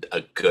get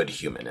a good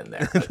human in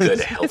there, a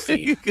good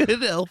healthy,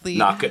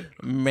 not good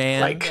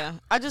man. Like, yeah,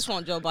 I just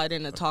want Joe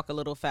Biden to talk a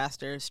little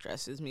faster. It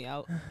stresses me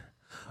out.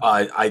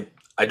 I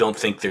don't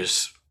think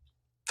there's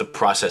the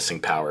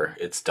processing power.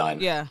 It's done.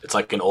 Yeah, it's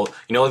like an old,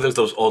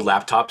 those old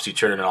laptops. You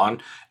turn it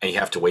on and you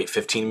have to wait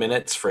 15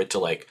 minutes for it to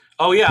like,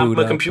 oh yeah, I'm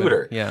a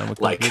computer. I'm a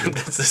like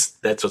computer.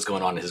 that's what's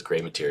going on in his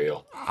gray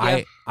material.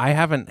 I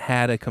haven't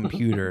had a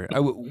computer.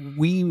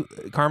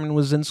 Carmen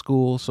was in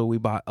school, so we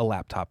bought a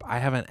laptop. I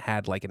haven't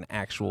had like an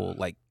actual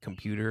like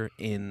computer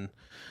in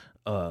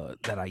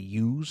that I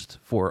used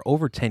for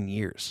over 10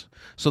 years.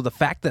 So the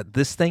fact that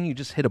this thing, you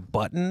just hit a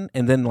button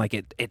and then like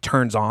it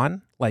turns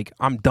on, like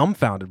I'm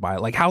dumbfounded by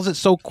it. Like, how's it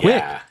so quick?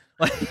 Yeah.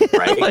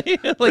 Right?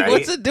 right?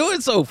 What's it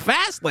doing so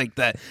fast like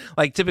that?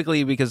 Like,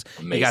 typically, because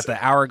you got the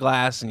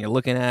hourglass and you're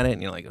looking at it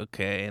and you're like,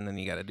 okay, and then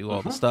you got to do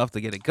all the stuff to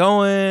get it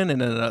going,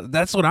 and then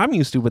that's what I'm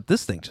used to. But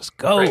this thing just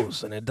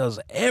goes and it does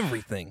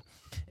everything,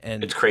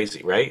 and it's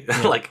crazy, right?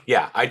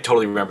 Yeah. I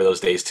totally remember those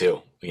days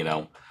too.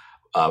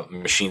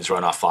 Machines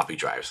run off floppy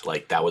drives.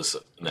 Like that was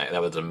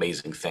an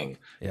amazing thing.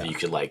 That you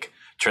could like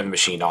turn the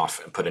machine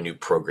off and put a new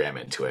program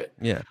into it.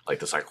 Yeah.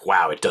 Like it's like,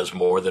 wow, it does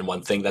more than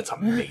one thing. That's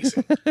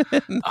amazing.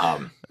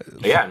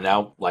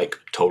 Now like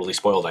totally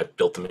spoiled. I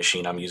built the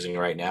machine I'm using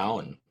right now,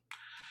 and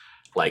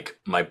like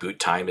my boot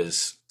time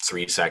is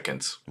 3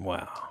 seconds.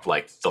 Wow.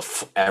 Like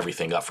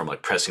everything up from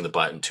like pressing the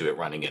button to it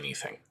running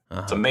anything.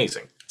 It's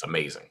amazing.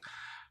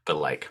 But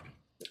like,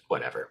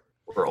 whatever.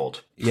 We're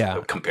old. Yeah.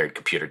 Compared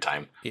computer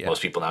time. Yeah.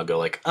 Most people now go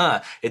like,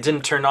 it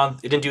didn't turn on.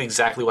 It didn't do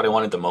exactly what I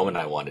wanted the moment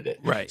I wanted it.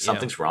 Right.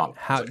 Something's wrong.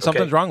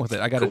 Something's wrong with it.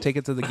 I got to take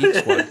it to the Geek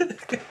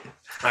Squad.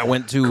 I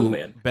went to Cool,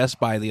 man. Best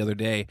Buy the other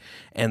day,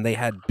 and they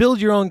had build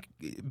your own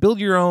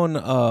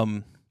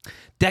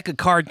deck of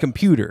card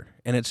computer,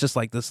 and it's just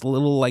like this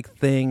little like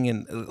thing,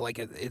 and like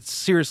it's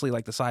seriously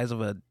like the size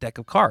of a deck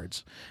of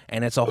cards,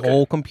 and it's a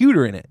whole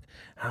computer in it.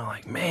 And I'm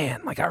like,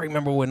 man, like I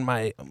remember when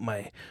my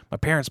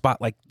parents bought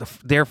like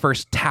their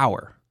first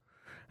tower,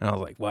 and I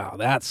was like, wow,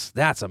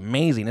 that's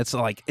amazing. It's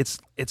like it's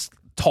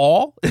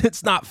tall,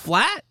 it's not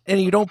flat,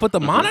 and you don't put the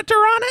monitor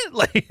on it.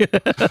 Like,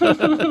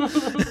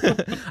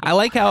 I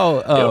like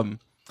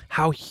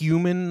how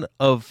human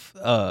of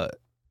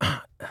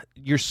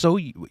you're so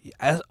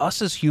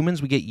us as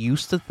humans, we get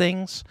used to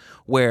things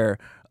where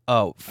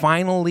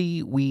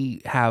finally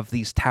we have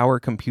these tower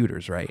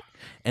computers, right?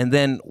 And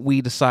then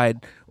we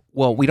decide,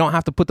 well, we don't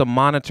have to put the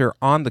monitor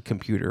on the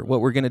computer. What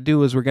we're going to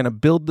do is we're going to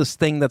build this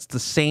thing that's the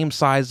same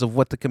size of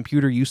what the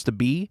computer used to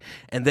be,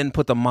 and then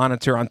put the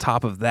monitor on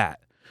top of that.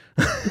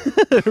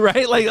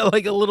 Right,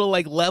 like a little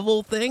like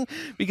level thing,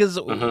 because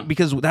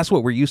that's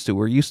what we're used to.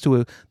 We're used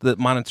to the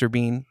monitor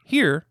being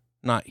here,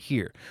 not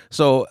here.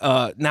 So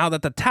now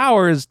that the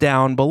tower is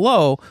down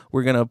below,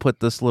 we're gonna put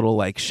this little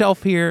like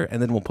shelf here,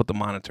 and then we'll put the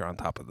monitor on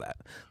top of that.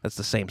 That's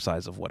the same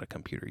size of what a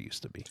computer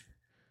used to be.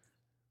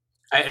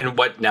 And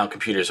what now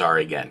computers are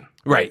again,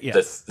 Right? Yeah.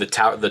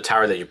 The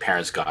tower that your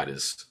parents got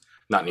is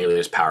not nearly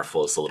as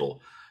powerful as the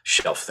little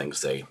shelf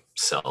things they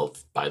sell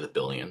by the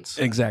billions.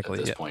 Exactly.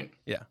 At this point.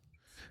 Yeah.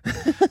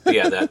 But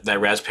yeah, that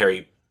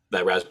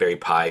Raspberry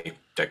Pi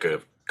deck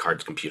of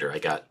cards computer, I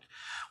got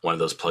one of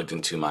those plugged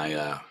into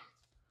my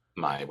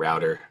my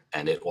router,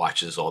 and it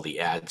watches all the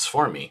ads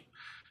for me,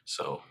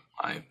 so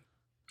I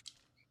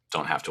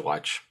don't have to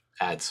watch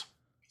ads.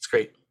 It's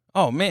great.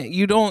 Oh man,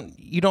 you don't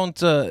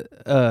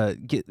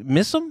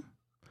miss them?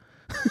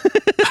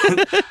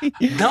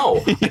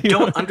 No, I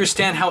don't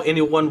understand how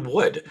anyone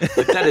would.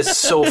 Like, that is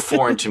so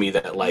foreign to me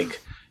that like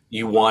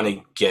you want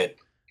to get,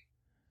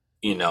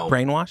 you know,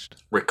 Brainwashed?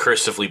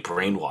 recursively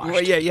brainwashed.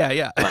 Well,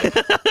 yeah. Like,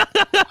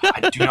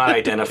 I do not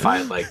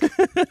identify like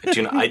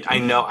I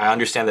know, I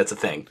understand that's a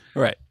thing.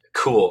 Right.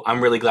 Cool.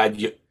 I'm really glad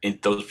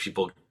those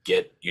people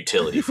get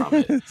utility from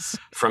it.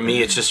 From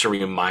me, it's just a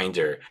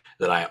reminder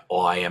that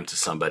all I am to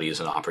somebody is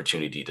an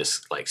opportunity to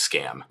like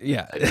scam.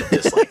 Yeah.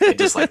 I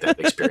dislike that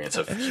experience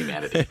of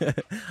humanity.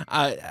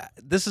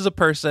 This is a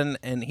person,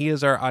 and he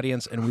is our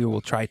audience, and we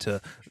will try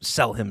to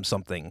sell him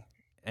something.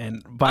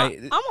 And by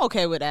I'm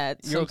okay with that.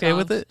 You're okay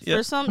with it?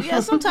 For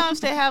sometimes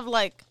they have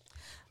like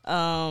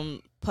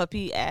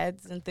puppy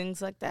ads and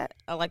things like that.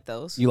 I like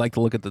those. You like to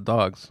look at the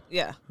dogs.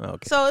 Yeah.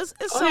 Okay. So it's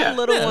some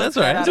little ones that's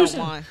all right. that I don't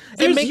mind.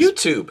 There's makes-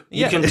 YouTube.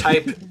 Yeah. You can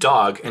type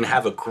dog and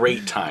have a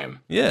great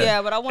time.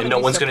 Yeah. But I want And to no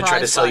be one's going to try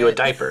to sell you a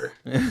diaper.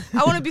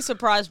 I want to be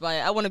surprised by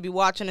it. I want to be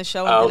watching a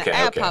show and then an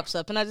ad pops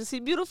up and I just see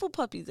beautiful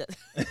puppies.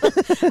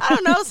 I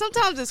don't know.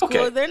 Sometimes it's cool.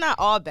 Okay. They're not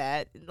all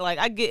bad. Like,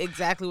 I get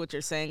exactly what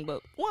you're saying,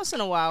 but once in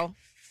a while,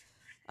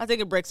 I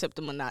think it breaks up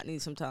the monotony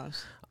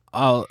sometimes.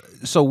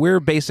 So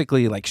we're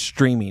basically like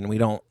streaming. We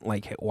don't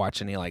like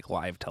watch any like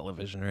live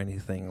television or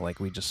anything. Like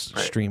we just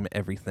stream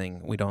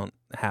everything. We don't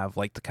have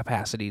like the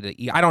capacity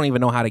to. I don't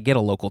even know how to get a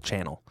local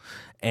channel.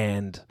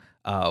 And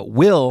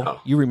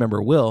Will, you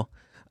remember Will?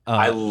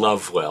 I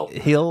love Will.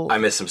 I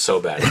miss him so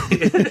bad.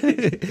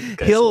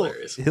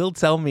 He'll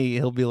tell me,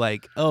 he'll be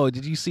like, "Oh,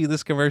 did you see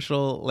this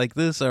commercial like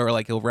this?" Or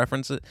like he'll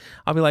reference it.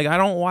 I'll be like, "I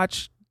don't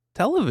watch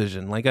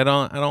television. Like I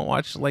don't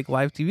watch like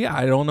live TV.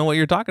 I don't know what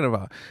you're talking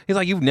about." He's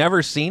like, "You've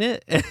never seen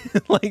it?"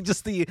 Like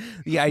just the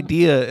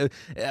idea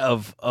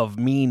of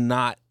me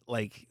not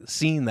like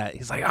seeing that.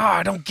 He's like, "Oh,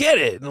 I don't get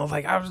it." And I was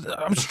like,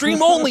 I'm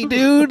stream only,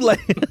 dude. Like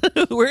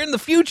we're in the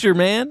future,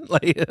 man.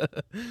 Like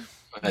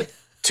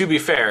to be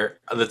fair,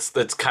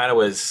 that's kind of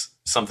was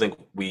something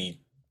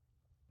we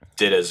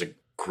did as a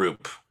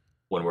group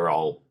when we're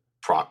all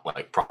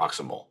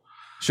proximal.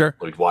 Sure.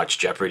 We'd watch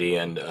Jeopardy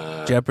and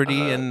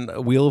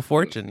Wheel of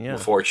Fortune. Yeah. Wheel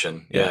of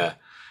Fortune. Yeah.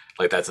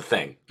 Like that's a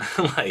thing.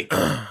 Like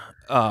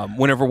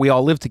whenever we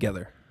all live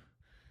together.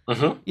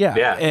 Mm-hmm.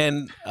 Yeah.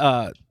 And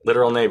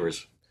literal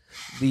neighbors.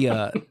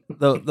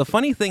 The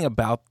funny thing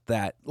about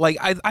that, like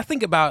I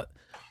think about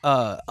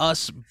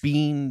us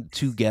being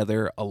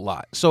together a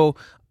lot. So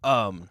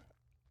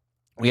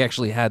we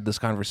actually had this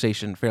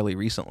conversation fairly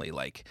recently.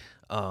 Like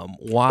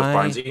why?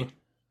 With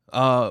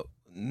Barnesy?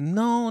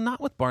 No, not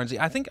with Barnesy.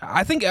 I think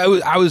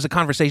I was a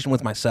conversation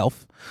with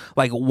myself.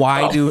 Like,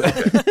 why do?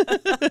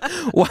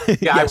 Why?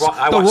 Yeah, Yes,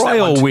 I the watched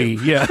royal that one we.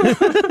 Yeah.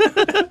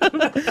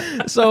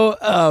 So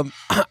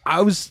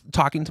I was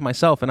talking to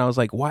myself, and I was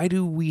like, why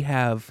do we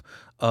have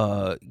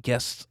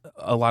guests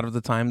a lot of the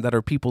time that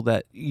are people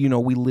that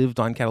we lived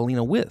on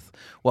Catalina with?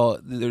 Well,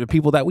 they're the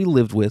people that we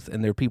lived with,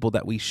 and they're people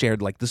that we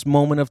shared like this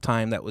moment of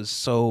time that was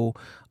so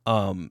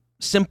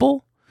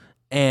simple.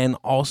 And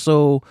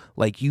also,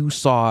 like, you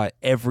saw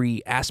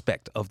every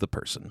aspect of the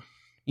person,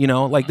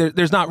 like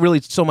there's not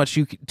really too much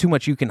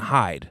you can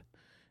hide,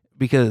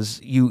 because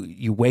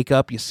you wake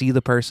up, you see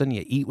the person,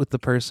 you eat with the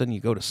person,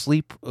 you go to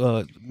sleep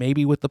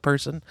maybe with the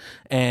person,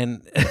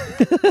 and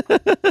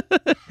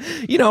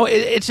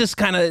it's just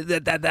kind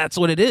of that's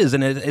what it is,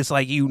 and it's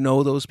like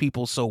those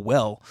people so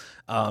well,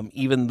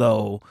 even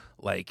though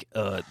like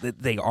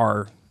they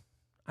are,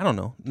 I don't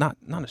know, not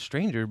a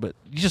stranger, but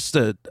just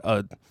a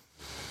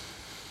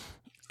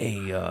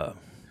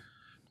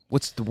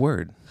what's the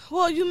word?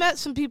 Well, you met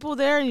some people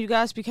there, and you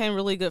guys became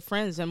really good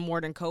friends and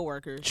more than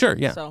coworkers. Sure,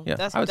 yeah. So yeah,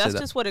 that's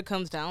just what it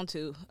comes down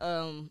to.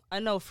 I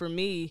know for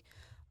me,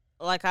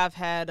 like I've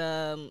had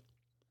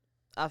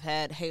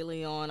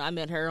Haley on. I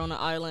met her on the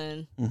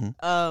island.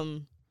 Mm-hmm.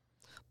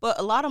 But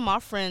a lot of my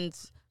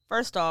friends,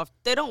 first off,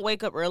 they don't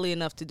wake up early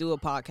enough to do a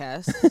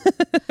podcast.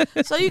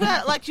 So you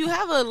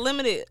have a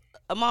limited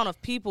amount of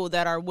people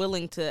that are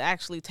willing to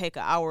actually take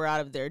an hour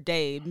out of their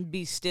day,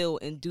 be still,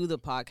 and do the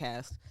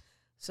podcast.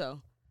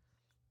 So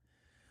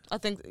I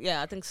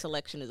think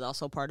selection is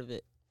also part of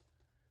it.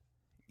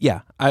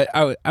 Yeah,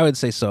 I would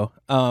say so.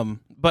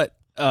 But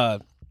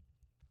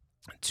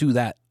to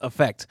that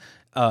effect,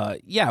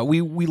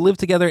 we lived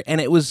together,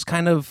 and it was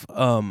kind of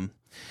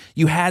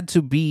you had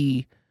to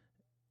be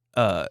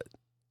a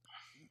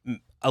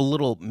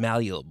little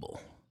malleable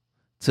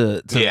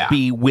to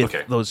be with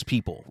those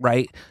people,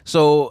 right?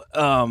 So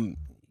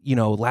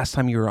last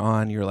time you were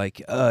on, you're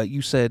like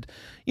you said,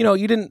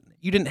 you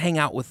didn't hang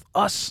out with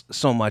us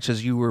so much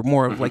as you were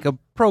more of like a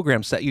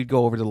program set. You'd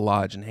go over to the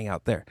lodge and hang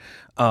out there.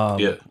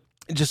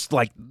 Just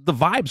like the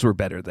vibes were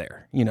better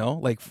there,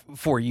 like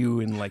for you,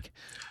 and like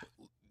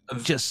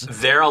just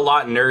they're a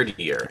lot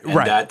nerdier, and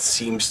right. That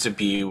seems to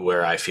be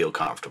where I feel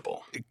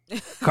comfortable.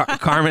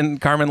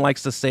 Carmen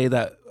likes to say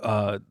that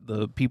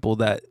the people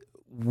that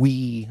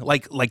we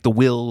like the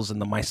Wills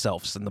and the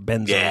myselfs and the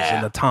Benzos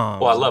and the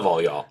Toms. Well, I love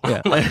all y'all.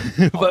 Yeah,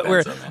 but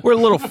we're a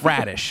little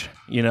frattish,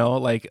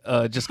 like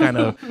just kind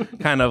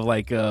of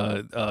like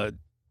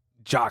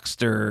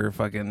jockster,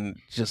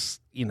 fucking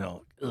just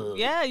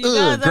Yeah, you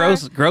guys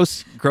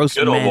gross good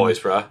men. Old boys,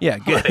 bro. Yeah,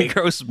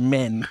 gross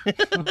men.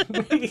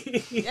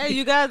 Yeah,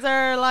 you guys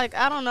are like,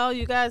 I don't know,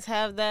 you guys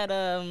have that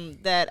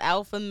that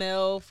alpha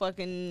male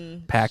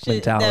fucking pack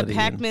mentality. That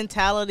pack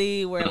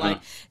mentality where like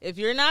if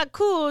you're not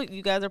cool,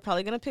 you guys are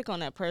probably gonna pick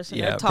on that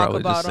person or talk probably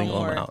about just them,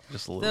 single or them out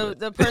just a little bit.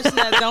 the person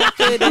that don't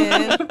fit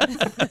in.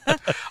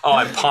 Oh,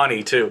 I'm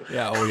Pawnee too.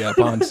 Yeah,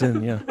 Pawn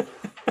Sin, yeah.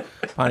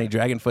 Pawnee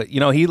Dragonfoot.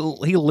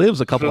 He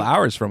lives a couple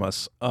hours from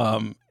us.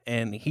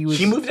 And he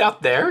moved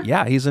out there?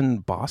 Yeah, he's in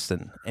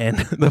Boston. And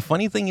the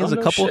funny thing is,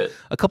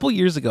 a couple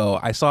years ago,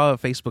 I saw a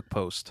Facebook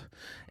post,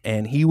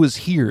 and he was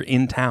here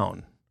in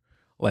town.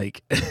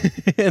 Like,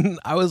 and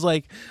I was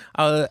like,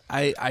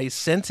 I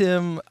sent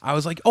him. I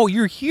was like, "Oh,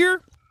 you're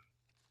here?"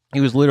 He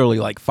was literally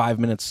like 5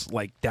 minutes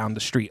like down the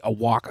street,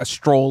 a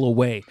stroll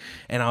away,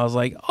 and I was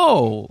like,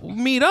 "Oh,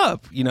 meet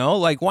up,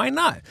 like why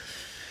not?"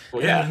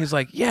 Well, yeah. And he's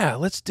like, "Yeah,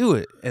 let's do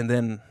it." And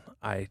then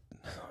I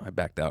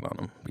backed out on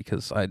him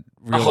because I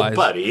realized,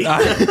 buddy.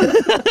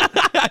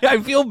 I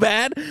feel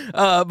bad,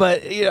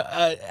 but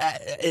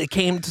it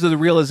came to the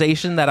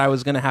realization that I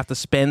was going to have to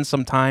spend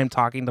some time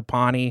talking to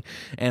Pawnee,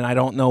 and I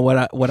don't know what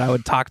I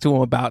would talk to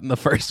him about in the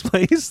first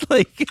place.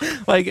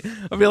 like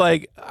I'd be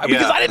like,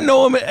 because I didn't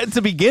know him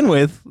to begin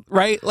with,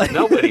 right? Like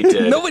nobody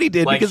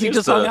did like, because he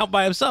just hung out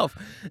by himself.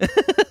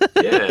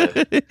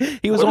 Yeah,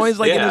 he was always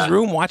like in his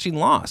room watching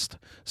Lost.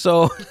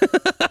 So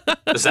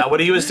is that what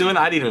he was doing?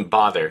 I didn't even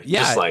bother.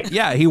 Yeah, just like,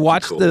 he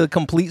watched the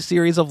complete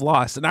series of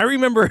Lost, and I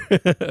remember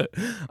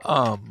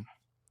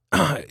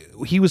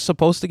he was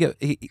supposed to get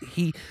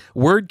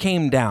word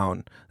came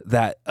down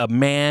that a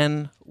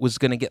man was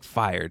going to get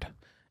fired,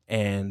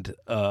 and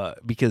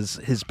because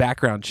his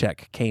background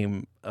check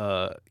came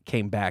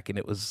back, and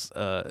it was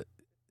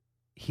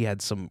he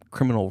had some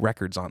criminal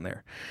records on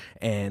there,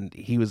 and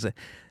he was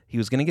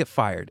going to get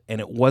fired,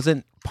 and it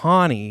wasn't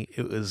Pawnee,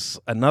 it was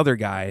another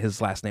guy.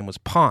 His last name was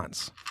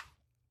Pons.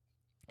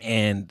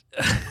 And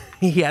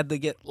he had to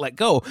get let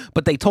go,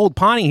 but they told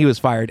Pawnee he was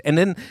fired. And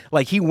then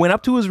like he went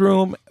up to his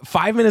room.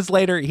 5 minutes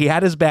later, he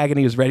had his bag and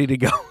he was ready to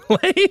go.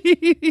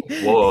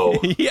 Whoa.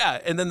 Yeah.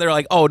 And then they're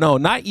like, "Oh no,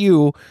 not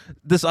you,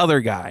 this other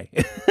guy."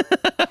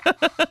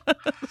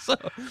 So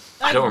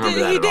I don't remember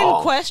that he at didn't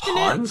all. question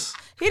Hans? it.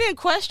 He didn't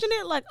question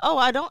it. Like, "Oh,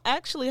 I don't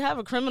actually have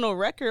a criminal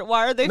record.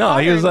 Why are they?" No,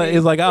 firing he was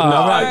like, "Oh, No,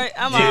 all All right,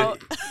 I'm out."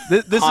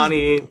 This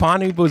Pawnee. is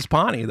Pawnee was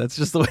Pawnee. That's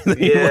just the way that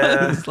he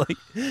was. Like,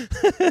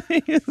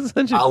 he's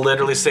such a, I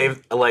literally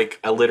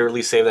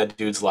saved that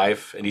dude's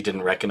life, and he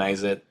didn't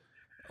recognize it.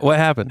 what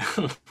happened?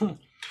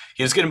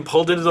 He was getting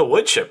pulled into the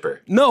wood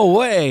chipper. No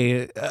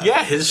way.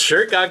 Yeah, his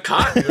shirt got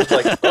caught. He was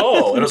like,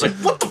 "Oh," and I was like,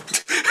 "What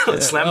the?"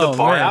 Slammed the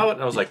bar out,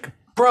 and I was like,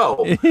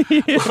 "Bro,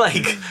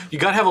 like you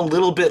gotta have a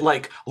little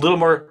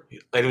more."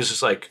 And he was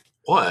just like,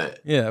 "What?"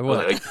 Yeah,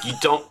 what? Like,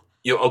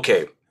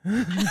 okay.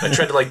 I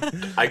tried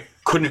to I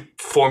couldn't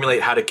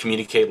formulate how to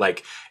communicate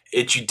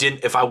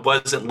if I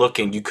wasn't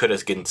looking, you could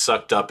have gotten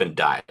sucked up and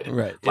died.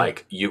 Right.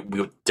 Like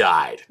you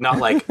died. Not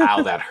like,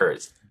 "Ow, that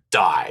hurts."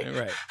 Die.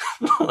 Right.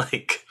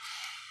 Like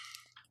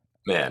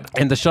Man.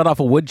 And to shut off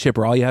a wood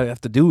chipper, all you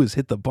have to do is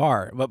hit the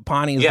bar. But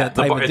Pawnee is that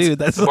type of dude.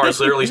 That's the bar's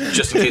literally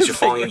just in case you're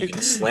falling, you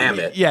can slam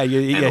it. Yeah,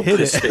 you hit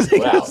it.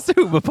 Spit out.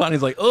 Through, but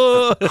Pawnee's like,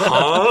 oh.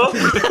 Huh?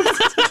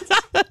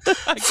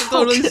 I can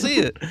totally see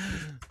it.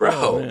 Bro.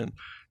 Oh,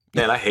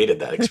 man, I hated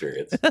that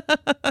experience.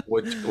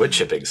 Wood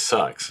chipping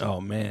sucks.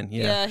 Oh, man,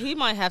 yeah. Yeah, he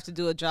might have to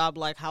do a job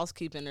like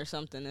housekeeping or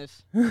something.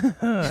 If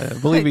I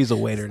believe he's a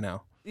waiter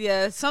now.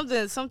 yeah,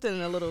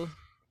 something a little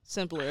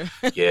simpler.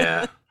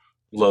 Yeah.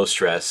 Low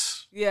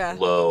stress. Yeah.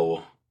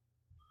 Low.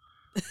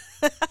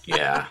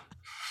 Yeah.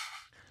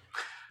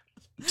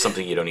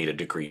 Something you don't need a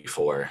degree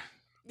for.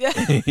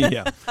 Yeah.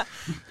 Yeah.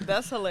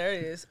 That's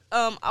hilarious.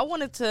 I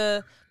wanted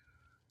to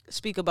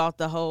speak about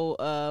the whole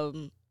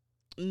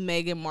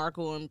Meghan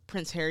Markle and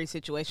Prince Harry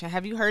situation.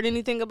 Have you heard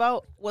anything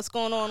about what's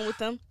going on with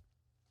them?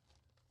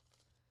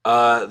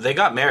 They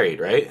got married,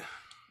 right?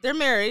 They're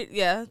married.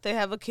 Yeah, they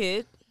have a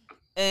kid,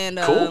 and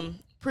Cool.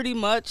 pretty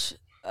much,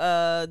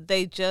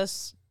 they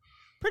just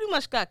pretty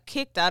much got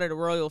kicked out of the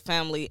royal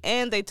family,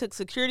 and they took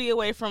security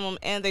away from him,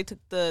 and they took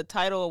the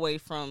title away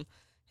from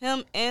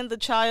him and the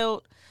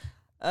child.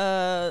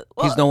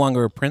 He's no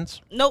longer a prince?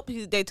 Nope,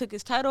 they took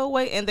his title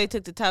away, and they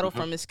took the title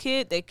from his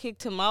kid. They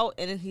kicked him out,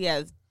 and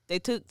they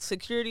took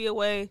security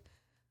away.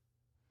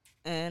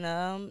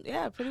 And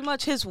yeah, pretty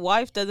much his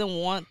wife doesn't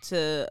want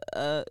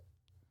to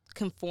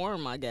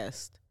conform, I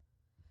guess.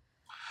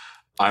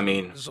 I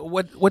mean, So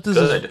what does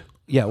good.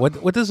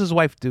 what does his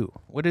wife do?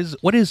 What is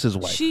his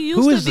wife? She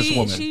Who used is to this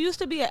woman? She used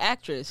to be an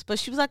actress, but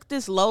she was like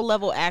this low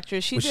level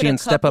actress. She Was did she a in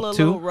Step couple Up of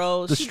 2? little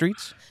roles. The She-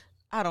 Streets?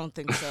 I don't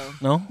think so.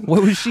 No?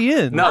 What was she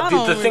in? No, I the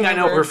don't thing I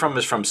know remember. her from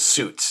is from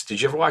Suits.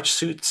 Did you ever watch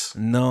Suits?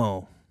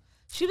 No.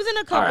 She was in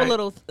a couple All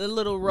right.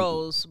 little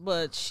roles,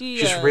 but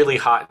She's really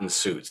hot in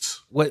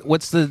Suits.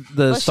 What's the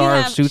But she star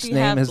of have- Suits she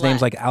name? have His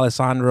name's black. like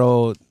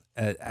Alessandro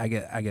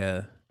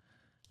Aga.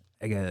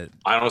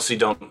 I honestly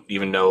don't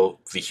even know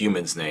the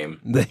human's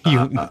name.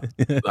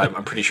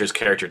 I'm pretty sure his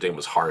character name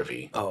was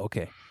Harvey. Oh,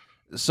 okay.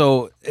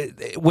 So,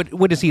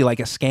 what is he, like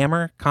a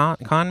scammer,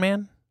 con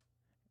man?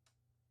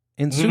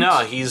 In Suits?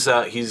 No, he's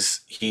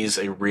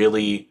a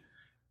really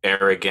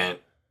arrogant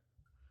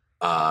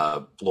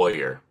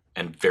lawyer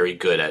and very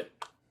good at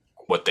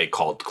what they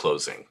called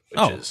closing,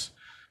 which is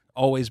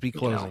Always be know.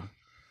 closing.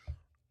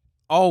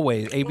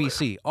 Always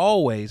ABC.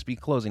 Always be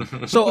closing.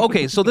 So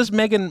okay, so this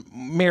Meghan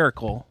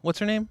Miracle, what's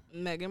her name?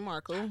 Meghan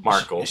Markle.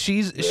 Markle.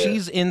 She's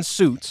in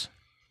Suits.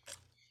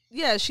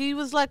 Yeah, she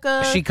was like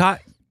a She caught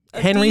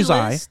a Henry's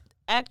eye. D-list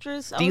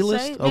actress. I would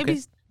D-list? say Okay.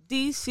 maybe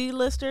DC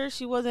lister.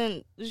 She was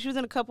in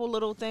a couple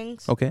little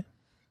things. Okay.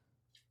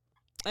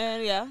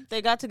 And yeah,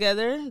 they got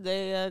together.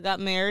 They got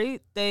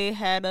married. They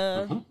had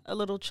a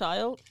little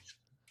child.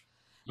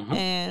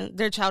 And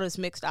their child is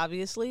mixed,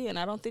 obviously, and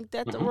I don't think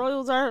that the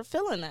royals are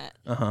feeling that.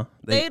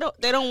 They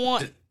don't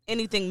want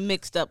anything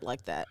mixed up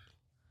like that.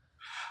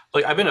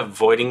 Like, I've been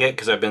avoiding it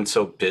because I've been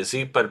so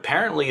busy, but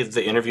apparently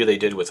the interview they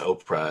did with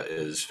Oprah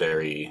is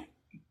very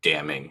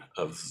damning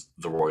of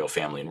the royal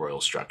family and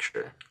royal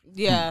structure.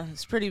 Yeah,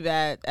 it's pretty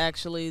bad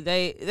actually.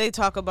 They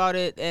talk about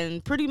it,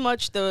 and pretty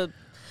much the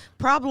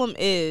problem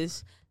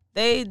is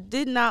they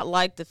did not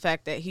like the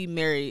fact that he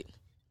married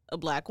a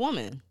black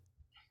woman.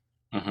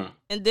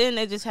 And then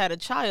they just had a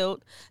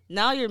child.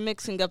 Now you're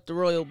mixing up the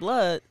royal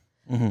blood.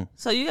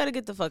 So you got to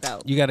get the fuck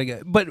out. You gotta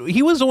get, but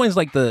he was always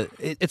like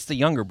it's the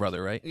younger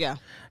brother, right? Yeah.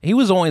 He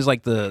was always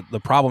like the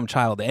problem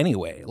child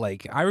anyway.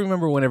 Like I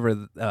remember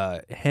whenever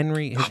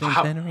Henry, his name's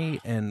Henry,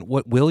 and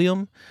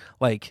William,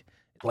 like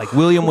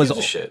William was Who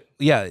gives a shit?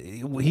 Yeah,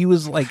 he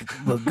was like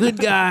the good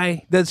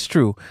guy. That's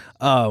true.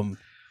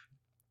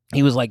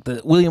 He was like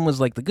William was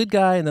like the good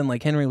guy, and then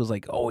like Henry was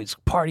like always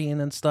partying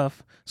and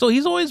stuff. So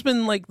he's always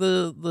been like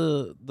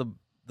the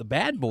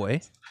bad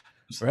boy,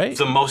 right?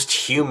 The most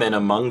human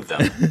among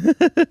them.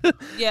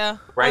 Yeah.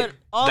 Right. But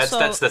also,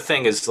 That's the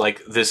thing is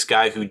like this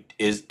guy who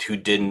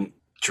didn't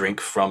drink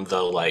from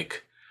the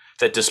like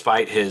that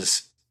despite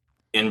his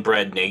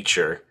inbred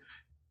nature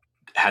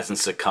hasn't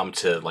succumbed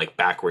to like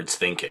backwards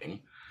thinking.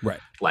 Right.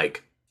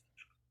 Like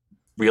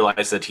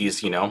realize that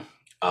he's,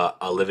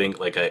 a living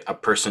like a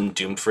person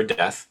doomed for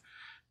death,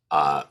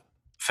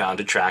 found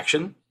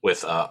attraction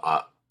with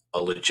a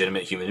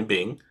legitimate human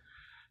being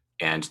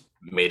and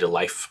made a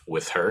life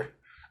with her.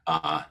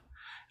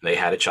 They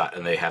had a child,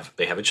 and they have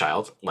a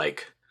child.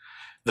 Like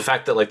the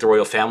fact that like the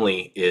royal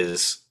family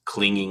is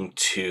clinging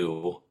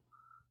to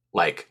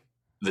like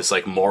this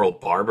like moral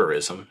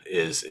barbarism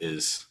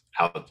is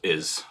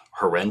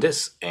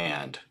horrendous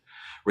and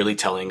really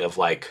telling of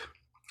like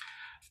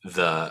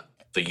the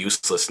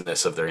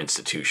uselessness of their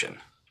institution.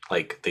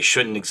 Like they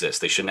shouldn't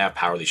exist. They shouldn't have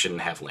power. They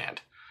shouldn't have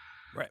land.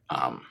 Right.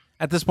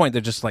 At this point,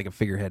 they're just like a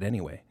figurehead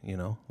anyway.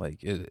 Like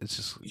it's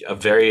just A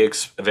very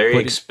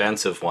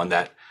expensive one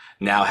that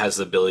now has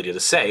the ability to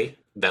say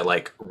that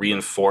like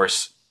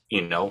reinforce,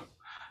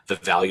 the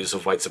values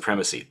of white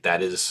supremacy.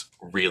 That is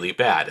really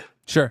bad.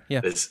 sure.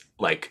 Yeah. It's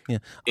like Yeah.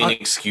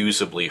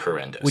 inexcusably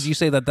horrendous. Would you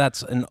say that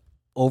that's an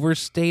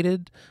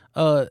overstated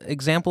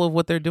example of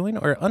what they're doing,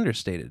 or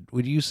understated?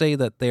 Would you say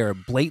that they are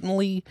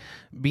blatantly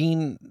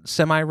being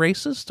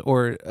semi-racist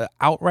or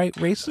outright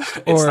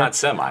racist? It's or not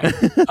semi.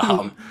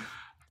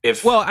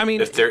 If Well, I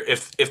mean- if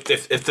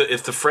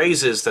the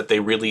phrase is that they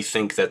really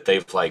think that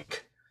they've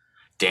like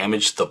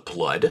damaged the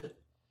blood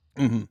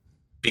Mhm.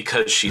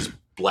 because she's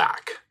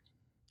black,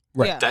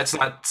 Right. Yeah. that's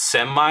not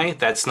semi.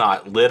 That's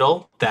not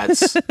little.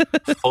 That's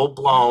full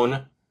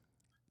blown.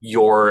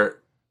 You're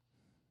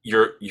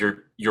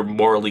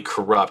morally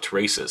corrupt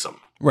racism.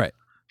 Right.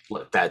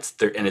 That's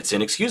there, and it's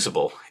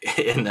inexcusable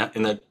in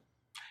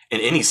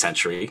any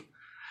century,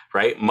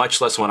 right?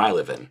 Much less one I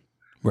live in.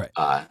 Right.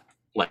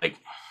 Like,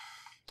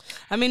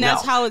 I mean,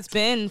 that's No. how it's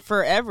been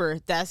forever.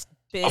 That's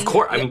been, of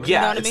course, I mean, you know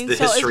yeah, what I it's mean? the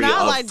So it's history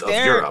not of, like of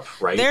they're-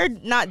 Europe, right? They're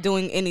not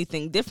doing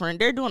anything different.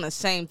 They're doing the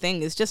same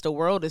thing. It's just the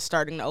world is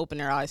starting to open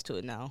their eyes to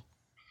it now.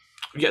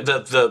 Yeah,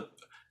 the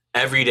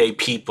everyday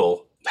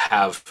people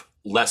have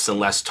less and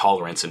less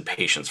tolerance and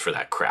patience for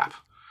that crap.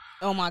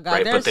 Oh my God,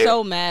 Right, they're but they-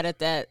 so mad at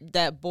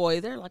that boy.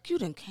 They're like, you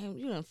done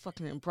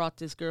fucking brought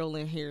this girl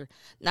in here.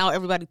 Now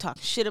everybody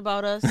talking shit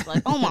about us.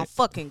 Like, oh my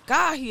fucking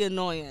God, he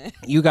annoying.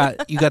 You got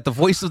the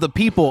voice of the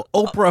people,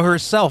 Oprah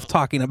herself,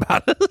 talking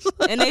about us.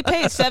 And they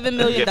paid $7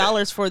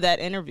 million for that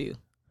interview.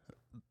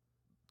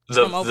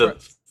 From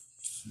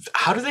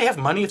How do they have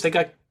money if they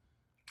got?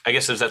 I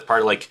guess that's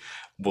part of like,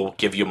 we'll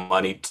give you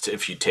money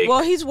if you take.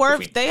 Well, he's worth-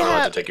 if we they are allowed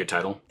have- to take your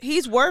title.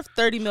 He's worth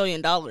 $30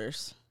 million.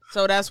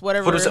 So that's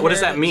whatever. What does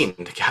that heritage- mean?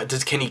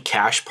 Can he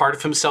cash part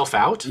of himself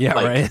out? Yeah,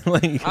 Like, right.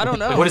 Like, I don't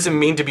know. What does it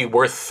mean to be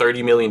worth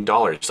 $30 million?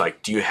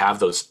 Like, do you have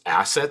those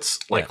assets,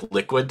 like Yeah.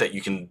 liquid, that you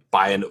can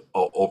buy an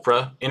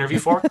Oprah interview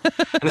for?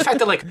 And the fact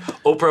that like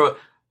Oprah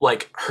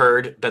like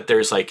heard that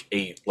there's like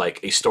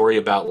a story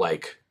about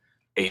like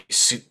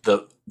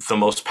the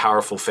most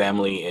powerful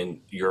family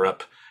in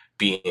Europe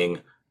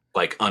being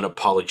like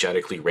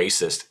unapologetically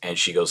racist, and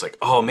she goes like,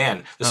 "Oh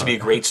man, this would be a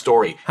great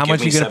story. How Give much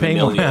me you gonna $7 pay me?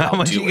 million, How I'll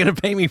much do you it." gonna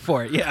pay me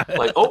for it? Yeah.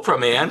 Like Oprah,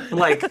 man,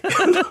 like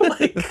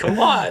come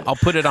on. I'll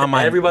put it on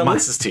my. Everyone my-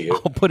 listens to you.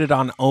 I'll put it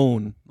on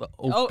OWN, the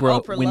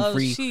Oprah, loves-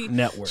 Winfrey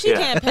Network. She Yeah.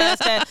 can't pass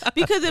that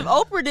because if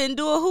Oprah didn't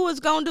do it, who was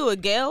gonna do it?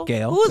 Gail.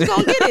 Gail. Who was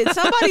gonna get it?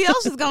 Somebody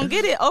else is gonna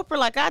get it. Oprah,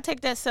 like, I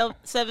take that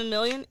 $7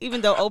 million,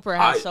 even though Oprah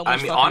has so much. I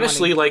mean, fucking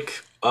honestly, money.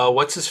 like,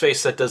 what's his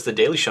face that does the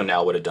Daily Show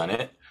now would have done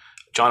it.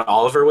 John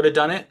Oliver would have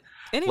done it.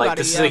 Anybody, Like,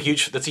 this yeah.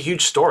 that's a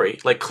huge story.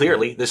 Like,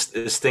 clearly, this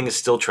thing is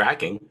still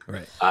tracking.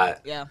 Right.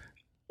 Yeah.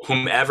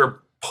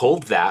 Whomever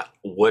pulled that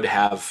would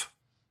have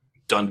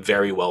done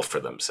very well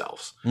for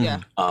themselves. Yeah.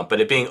 But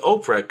it being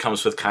Oprah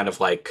comes with kind of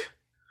like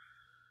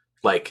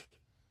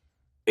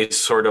it's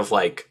sort of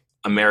like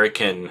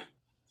American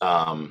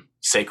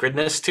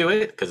sacredness to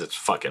it because it's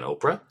fucking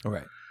Oprah.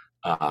 Right.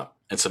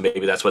 And so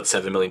maybe that's what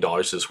 $7 million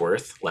is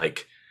worth.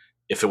 Like,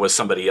 if it was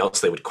somebody else,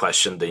 they would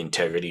question the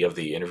integrity of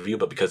the interview.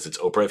 But because it's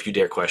Oprah, if you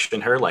dare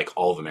question her, like,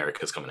 all of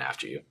America is coming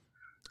after you.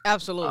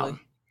 Absolutely.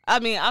 I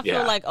mean, I feel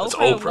yeah, like it's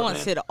Oprah, Oprah,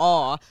 wants man. it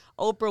all.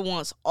 Oprah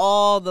wants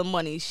all the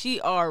money.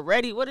 She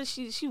already, what is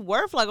she? She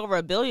worth like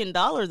over $1 billion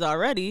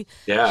already.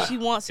 Yeah, She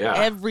wants yeah.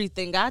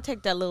 everything. I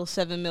take that little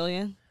 $7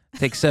 million.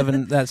 Take that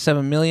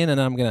 $7 million, and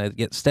I'm gonna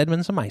get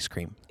Stedman some ice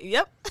cream.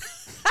 Yep.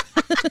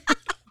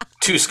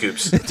 2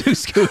 scoops. 2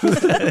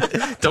 scoops.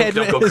 Don't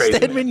go crazy.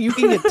 Stedman, you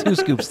can get 2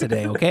 scoops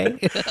today, okay?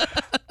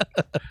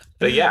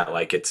 But yeah,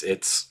 like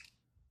it's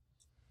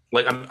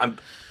like I'm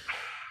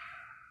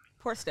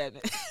Poor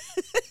Stedman.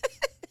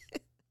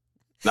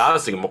 now I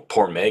was thinking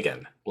poor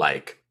Megan.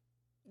 Like,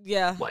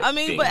 Yeah, like I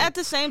mean, being- but at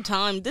the same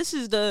time, this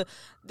is the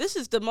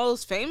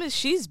most famous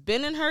she's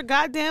been in her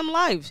goddamn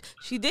life.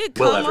 She did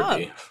come will ever up.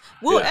 be.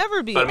 Will Yeah.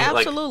 ever be. But I mean,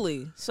 like,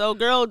 Absolutely. So,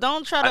 girl,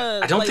 don't try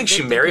to. I don't play think she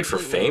victim married for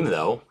completely. fame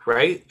though,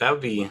 right? That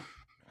would be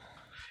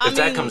I if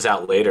that mean, comes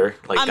out later.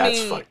 Like I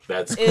that's mean,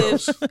 that's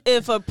gross.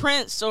 if a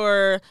prince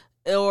or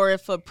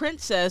if a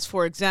princess,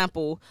 for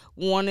example,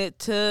 wanted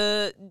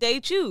to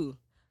date you,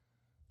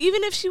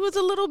 even if she was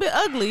a little bit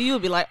ugly, you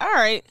would be like, all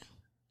right,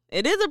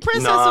 it is a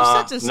princess of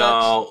such and such.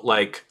 No,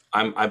 like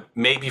I'm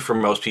maybe for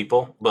most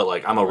people, but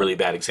like I'm a really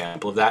bad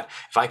example of that.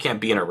 If I can't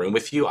be in a room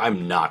with you,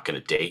 I'm not gonna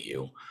date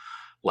you.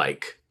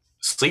 Like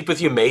sleep with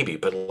you maybe,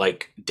 but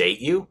like date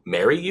you,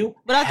 marry you.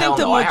 But I think Hell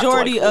the no, I have to,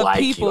 majority like, of like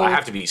people you. I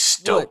have to be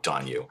stoked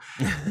on you,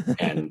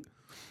 and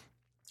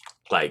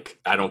like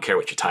I don't care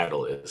what your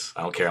title is.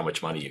 I don't care how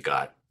much money you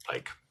got.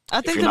 Like I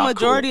if think you're the not cool,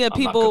 majority of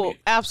I'm not gonna people be-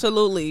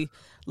 absolutely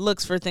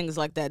looks for things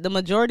like that. The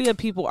majority of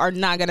people are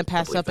not going to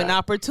pass believe up an that.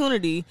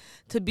 opportunity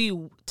to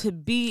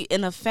be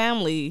in a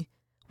family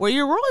where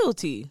you're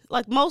royalty.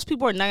 Like, most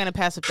people are not going to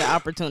pass up the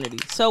opportunity.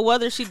 So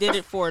whether she did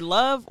it for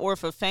love or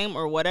for fame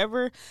or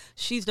whatever,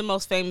 she's the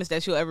most famous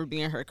that she'll ever be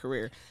in her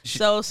career.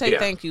 So say Yeah.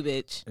 thank you,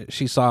 bitch.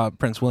 She saw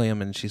Prince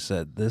William, and she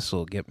said, "This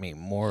will get me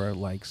more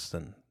likes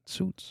than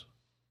Suits."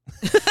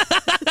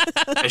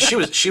 and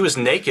she was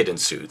naked in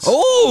Suits.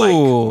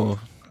 Oh,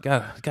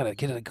 gotta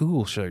get a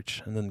Google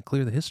search and then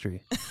clear the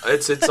history.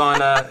 It's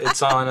on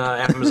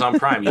Amazon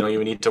Prime. You don't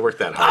even need to work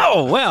that hard.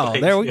 Oh well,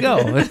 there we go.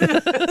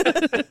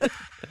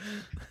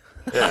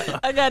 Yeah.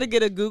 I gotta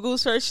get a Google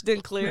search,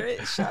 then clear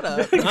it. Shut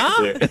up.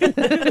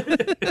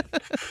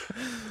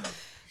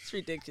 It's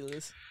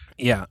ridiculous.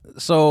 Yeah.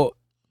 So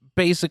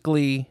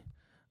basically,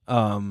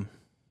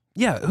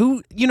 yeah.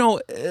 Who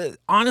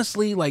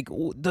honestly, like,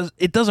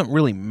 it doesn't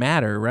really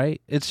matter,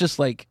 right? It's just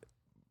like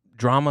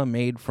drama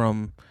made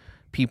from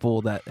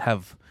people that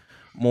have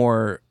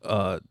more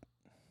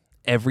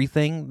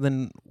everything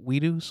than we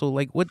do. So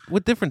like,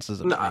 what difference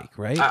does it make,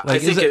 right? I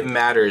think it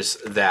matters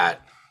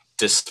that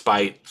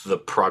despite the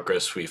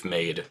progress we've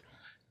made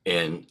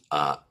in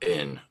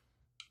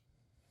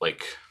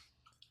like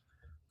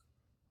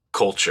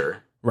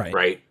culture,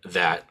 right?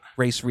 That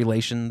race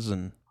relations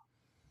and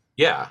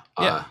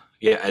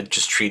and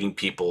just treating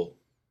people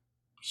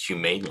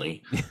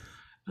humanely,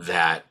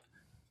 that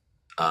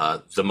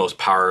the most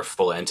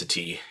powerful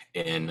entity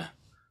in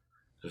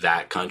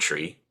that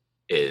country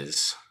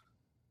is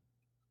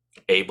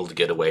able to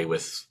get away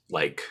with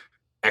like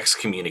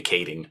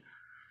excommunicating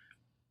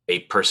a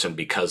person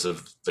because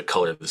of the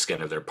color of the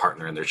skin of their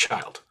partner and their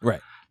child.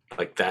 Right.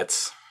 Like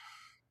it's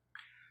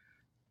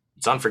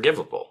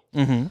unforgivable.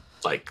 Mm-hmm.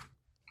 Like,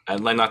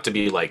 and not to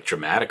be like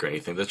dramatic or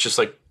anything. That's just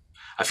like,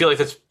 I feel like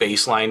that's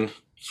baseline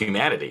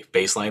humanity,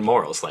 baseline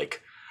morals.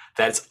 Like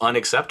that's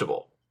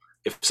unacceptable.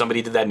 If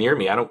somebody did that near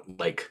me, I don't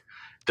like,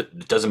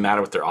 it doesn't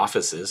matter what their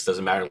office is.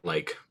 Doesn't matter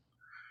like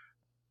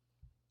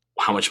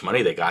how much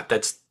money they got.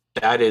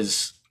 That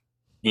is,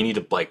 you need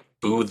to like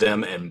boo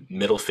them and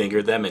middle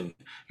finger them and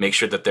make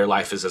sure that their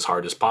life is as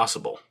hard as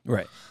possible.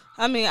 Right.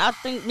 I mean, I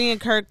think me and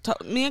Kirk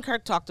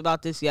talked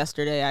about this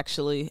yesterday,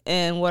 actually.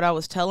 And what I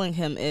was telling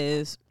him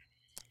is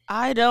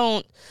I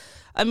don't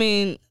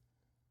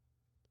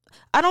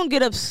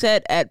get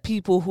upset at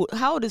people who,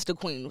 how old is the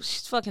queen?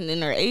 She's fucking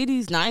in her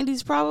 80s,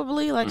 90s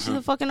probably. Like, she's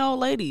a fucking old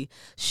lady.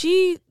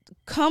 She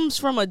comes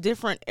from a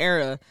different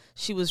era.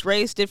 She was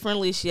raised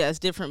differently. She has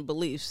different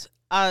beliefs.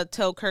 I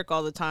tell Kirk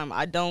all the time,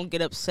 I don't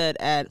get upset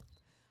at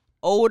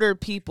older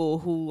people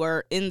who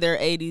are in their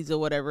 80s or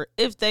whatever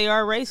if they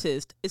are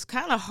racist. It's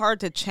kind of hard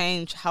to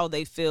change how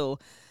they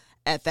feel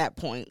at that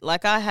point.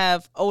 Like, I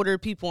have older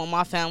people in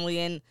my family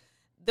and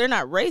they're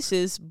not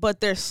racist, but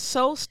they're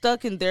so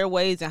stuck in their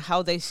ways and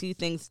how they see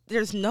things.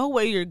 There's no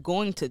way you're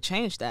going to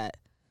change that.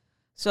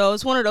 So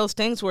it's one of those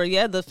things where,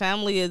 yeah, the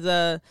family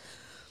is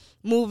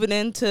moving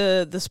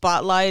into the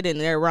spotlight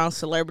and they're around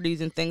celebrities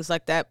and things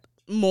like that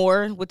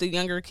more with the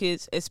younger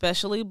kids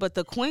especially. But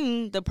the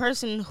queen, the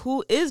person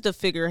who is the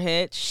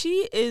figurehead,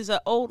 she is an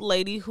old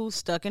lady who's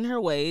stuck in her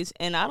ways,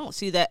 and I don't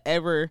see that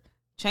ever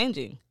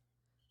changing.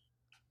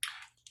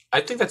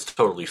 I think that's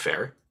totally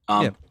fair.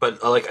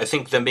 But like, I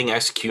think them being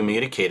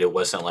excommunicated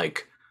wasn't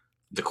like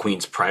the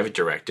Queen's private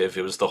directive.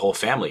 It was the whole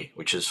family,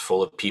 which is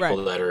full of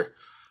people that are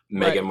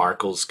Meghan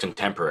Markle's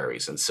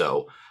contemporaries. And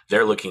so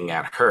they're looking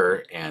at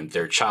her and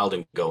their child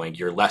and going,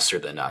 you're lesser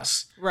than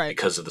us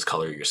because of the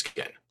color of your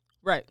skin.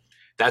 Right.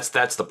 That's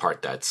the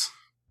part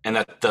and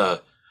that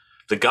the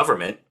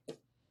government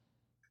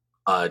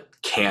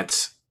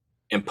can't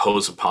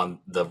impose upon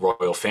the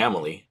royal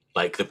family.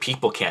 Like, the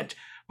people can't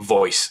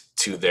voice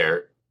to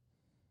their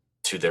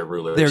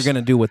rulers. They're going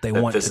to do what they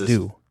want to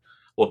do.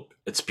 Well,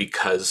 it's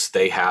because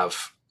they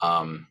have,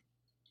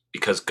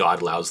 because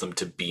God allows them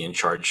to be in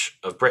charge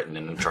of Britain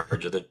and in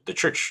charge of the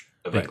Church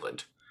of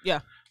England. Yeah.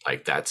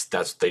 Like that's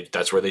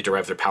where they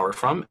derive their power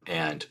from,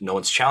 and no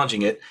one's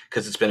challenging it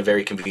because it's been a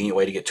very convenient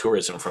way to get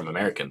tourism from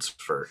Americans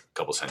for a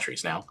couple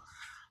centuries now.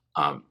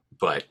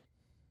 But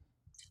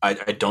I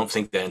don't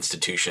think that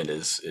institution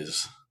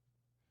is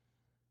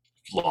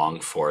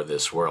long for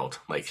this world.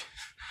 Like,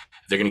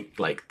 they're gonna,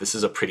 like, this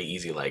is a pretty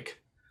easy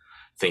like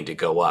thing to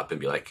go up and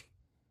be like,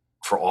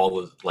 for all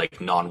of like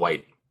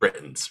non-white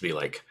Britons, be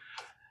like,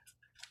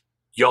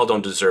 y'all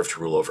don't deserve to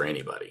rule over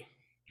anybody.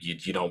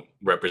 You don't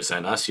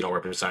represent us. You don't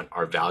represent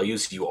our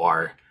values. You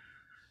are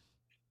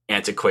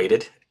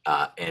antiquated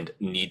and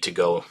need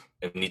to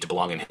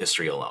belong in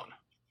history alone.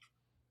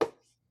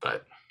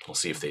 But we'll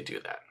see if they do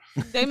that.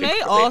 They may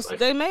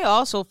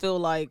also feel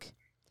like,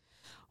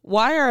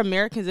 why are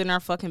Americans in our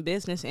fucking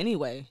business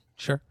anyway?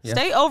 Sure. Yeah.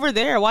 Stay over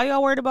there. Why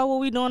y'all worried about what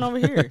we doing over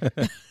here?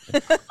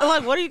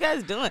 Like, what are you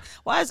guys doing?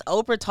 Why is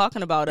Oprah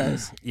talking about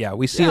us? Yeah,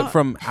 we see it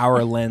from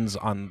our lens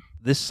on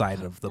this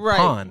side of the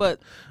pond.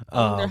 But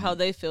I wonder how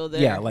they feel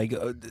there. Yeah, like,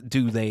 are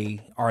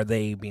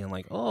they being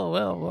like, oh,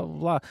 well, blah, blah,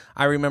 blah.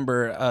 I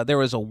remember there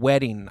was a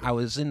wedding. I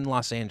was in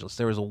Los Angeles.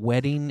 There was a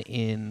wedding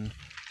in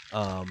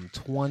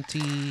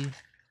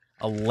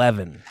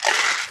 2011.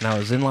 And I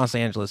was in Los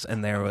Angeles,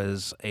 and there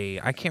was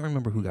I can't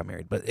remember who got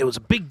married, but it was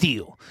a big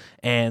deal.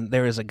 And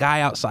there was a guy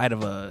outside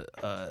of a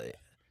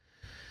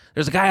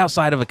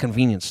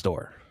convenience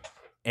store.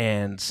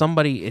 And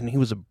he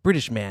was a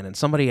British man, and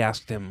somebody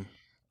asked him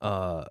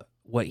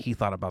what he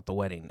thought about the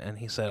wedding, and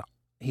he said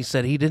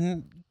he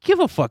didn't give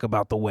a fuck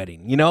about the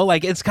wedding. You know,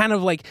 like, it's kind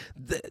of like,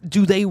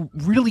 do they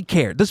really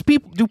care?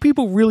 Do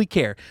people really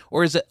care,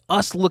 or is it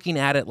us looking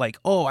at it like,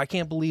 oh, I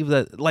can't believe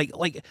that? Like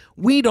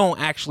we don't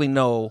actually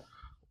know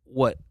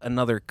what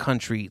another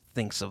country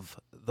thinks of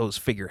those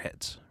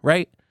figureheads,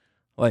 right?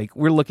 Like,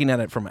 we're looking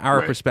at it from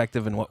our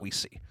perspective and what we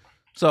see.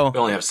 So We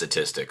only have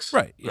statistics.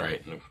 Right, yeah.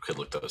 Right. We could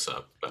look those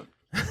up. But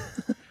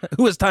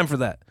who has time for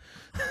that?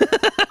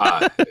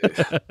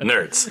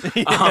 nerds.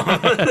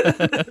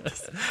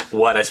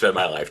 What I spend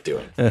my life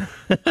doing.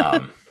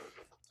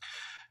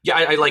 Yeah,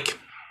 I like.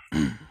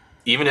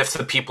 Even if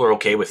the people are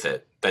okay with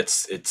it,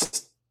 it's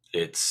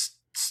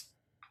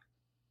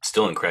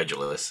still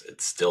incredulous.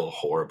 It's still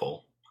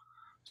horrible.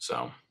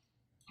 So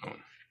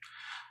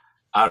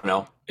I don't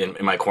know.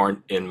 In my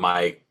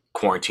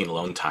quarantine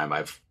alone time,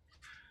 I've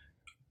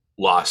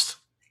lost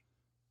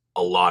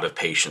a lot of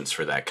patience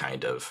for that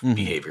kind of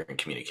behavior and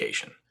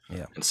communication.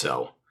 Yeah, and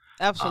so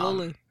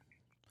Absolutely.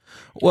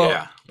 well,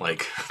 yeah,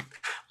 like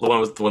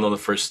one of the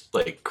first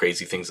like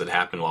crazy things that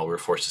happened while we were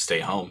forced to stay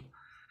home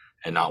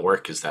and not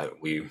work is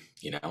that we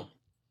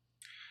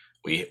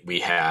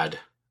had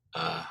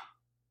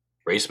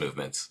race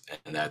movements,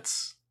 and it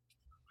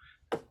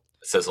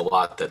says a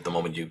lot that the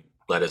moment you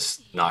let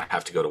us not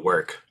have to go to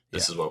work,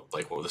 this is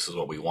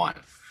what we want,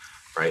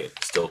 right?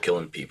 Still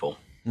killing people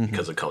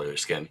because of color of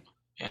skin,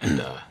 and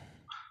a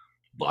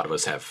lot of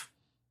us have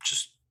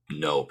just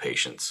no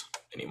patience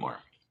anymore.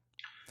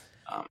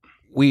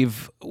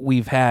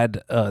 We've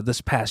had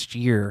this past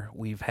year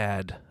we've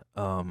had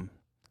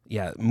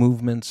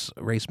movements,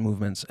 race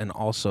movements, and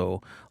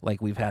also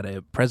like we've had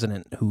a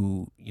president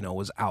who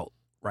was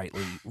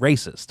outrightly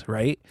racist,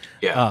 right?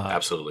 Yeah,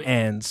 absolutely.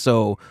 And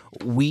so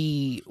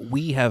we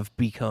have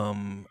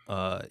become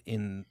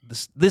in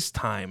this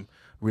time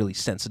really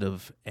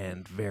sensitive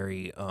and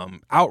very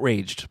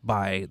outraged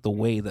by the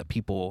way that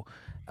people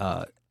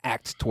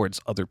act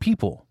towards other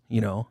people.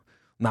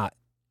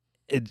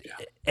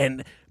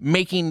 And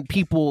making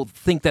people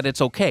think that it's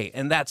okay,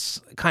 and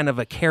that's kind of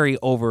a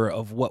carryover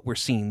of what we're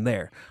seeing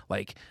there.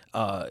 Like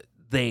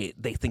they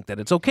think that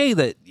it's okay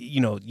that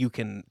you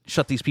can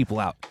shut these people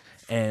out,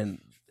 and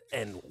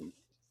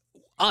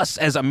us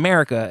as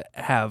America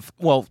have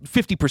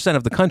 50%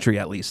 of the country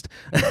at least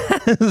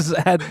has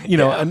had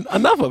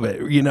enough of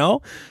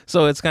it.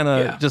 So it's kind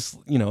of just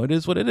it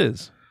is what it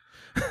is.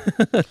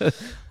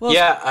 Well,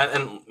 yeah.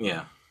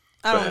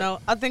 I don't know.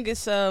 I think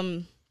it's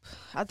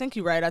I think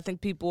you're right. I think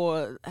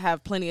people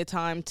have plenty of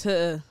time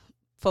to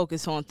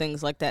focus on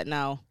things like that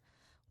now.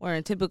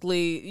 Where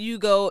typically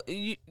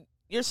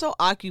you're so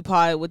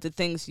occupied with the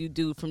things you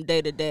do from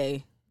day to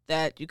day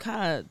that you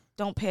kind of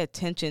don't pay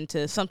attention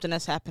to something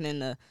that's happening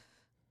to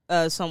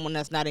someone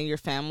that's not in your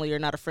family or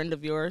not a friend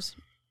of yours.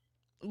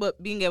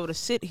 But being able to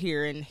sit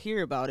here and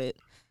hear about it,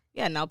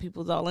 now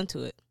people's all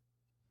into it.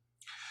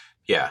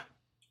 Yeah.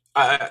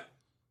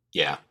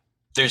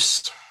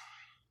 There's...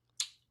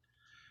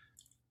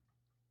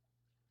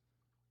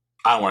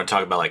 I don't want to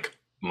talk about like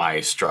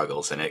my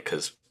struggles in it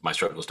because my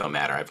struggles don't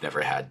matter. I've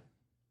never had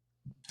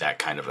that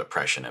kind of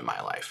oppression in my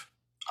life.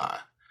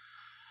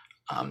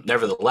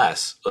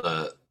 Nevertheless,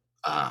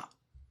 I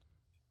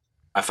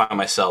find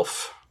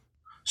myself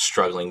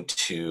struggling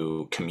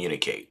to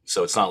communicate.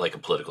 So it's not like a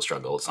political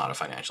struggle. It's not a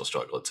financial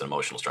struggle. It's an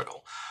emotional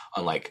struggle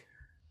on like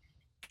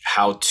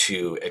how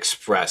to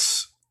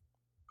express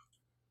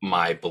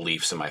my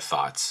beliefs and my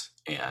thoughts,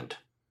 and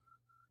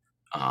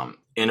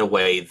in a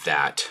way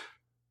that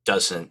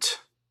doesn't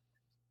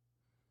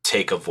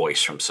take a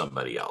voice from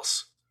somebody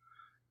else.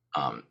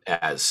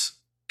 As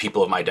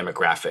people of my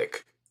demographic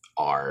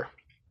are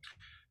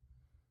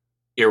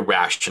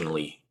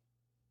irrationally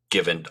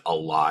given a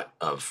lot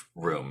of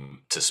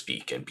room to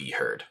speak and be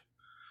heard.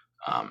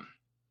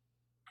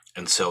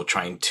 And so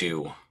trying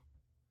to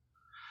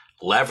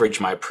leverage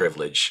my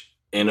privilege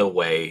in a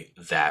way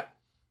that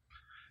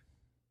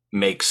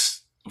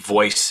makes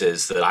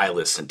voices that I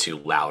listen to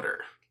louder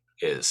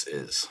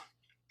is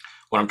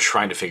what I'm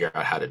trying to figure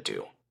out how to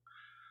do.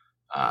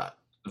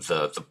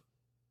 The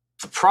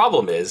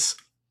problem is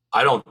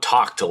I don't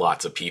talk to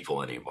lots of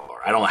people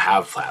anymore. I don't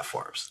have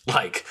platforms.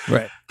 Like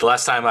right. The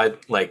last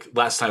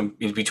time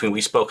between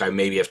we spoke, I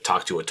maybe have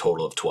talked to a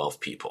total of 12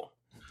 people.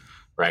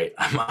 Right.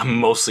 I'm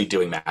mostly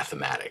doing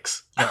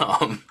mathematics.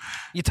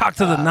 You talk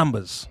to the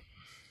numbers.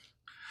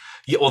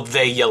 Yeah, well,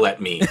 they yell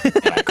at me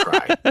and I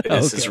cry.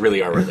 This is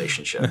really our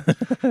relationship.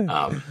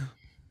 I'm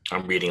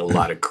reading a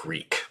lot of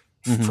Greek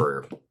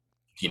for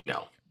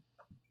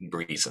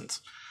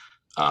reasons.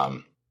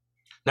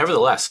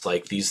 Nevertheless,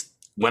 like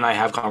when I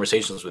have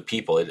conversations with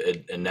people,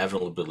 it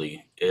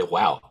inevitably,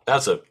 wow,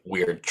 that's a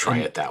weird try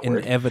at that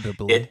word.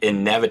 It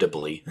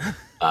inevitably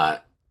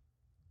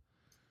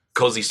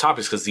goes these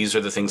topics because these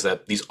are the things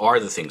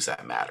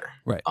that matter.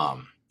 Right.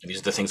 These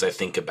are the things I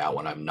think about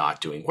when I'm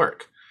not doing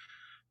work.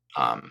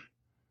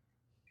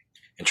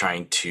 And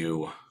trying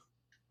to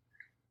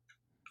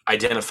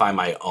identify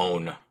my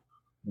own,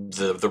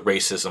 the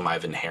racism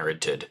I've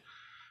inherited,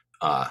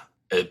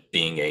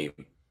 being a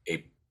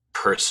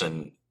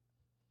person,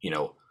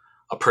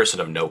 a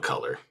person of no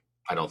color.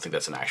 I don't think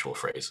that's an actual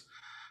phrase.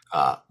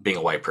 Being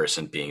a white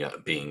person, being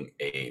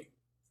a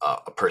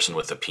person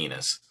with a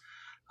penis,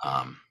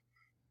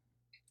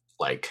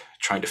 like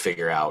trying to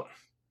figure out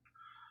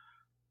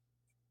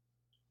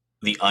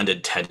the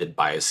unintended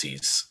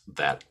biases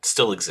that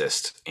still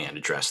exist and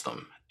address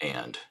them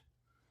and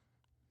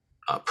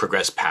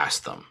progress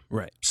past them,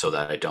 Right. so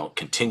that I don't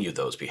continue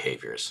those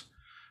behaviors.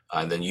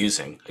 And then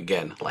using,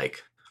 again,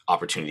 like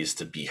opportunities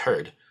to be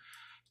heard,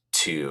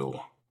 to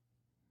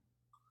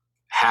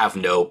have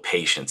no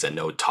patience and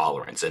no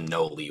tolerance and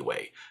no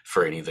leeway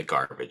for any of the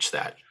garbage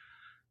that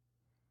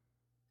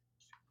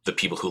the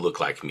people who look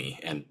like me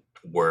and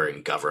were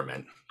in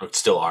government, or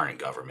still are in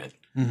government,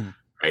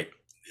 right?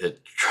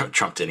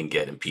 Trump didn't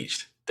get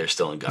impeached. They're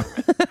still in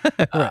government.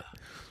 Right.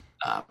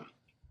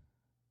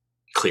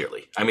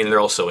 Clearly. I mean, they're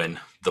also in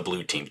the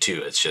blue team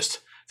too. It's just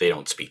they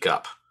don't speak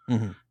up.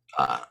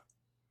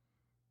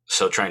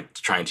 So trying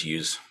to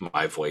use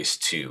my voice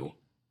to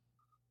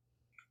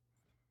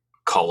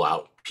call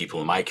out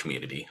people in my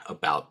community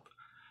about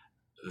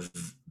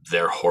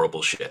their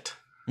horrible shit.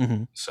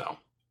 So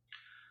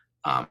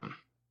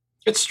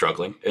it's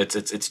struggling.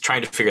 It's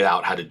trying to figure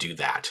out how to do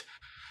that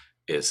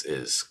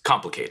is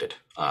complicated.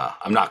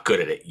 I'm not good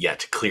at it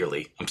yet.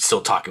 Clearly, I'm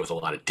still talking with a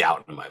lot of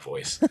doubt in my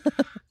voice.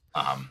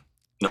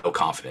 No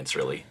confidence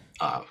really.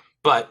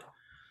 But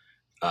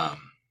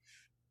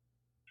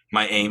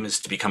my aim is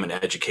to become an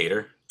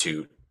educator,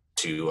 to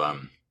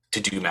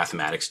do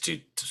mathematics, to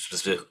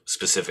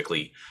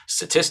specifically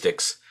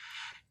statistics,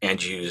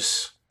 and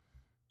use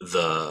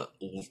the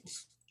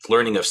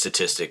learning of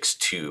statistics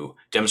to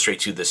demonstrate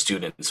to the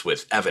students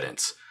with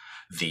evidence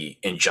the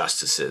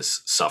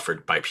injustices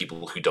suffered by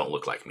people who don't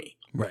look like me.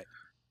 Right.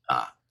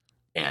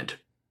 And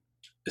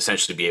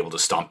essentially be able to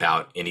stomp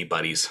out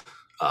anybody's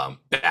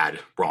bad,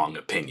 wrong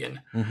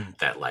opinion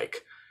that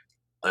like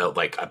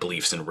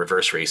beliefs in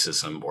reverse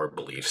racism or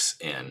beliefs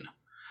in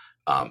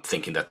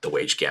thinking that the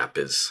wage gap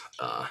is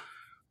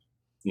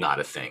not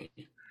a thing.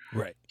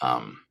 Right.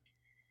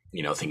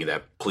 Thinking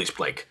that police,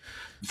 like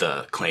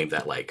the claim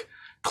that like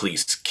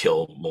police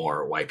kill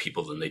more white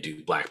people than they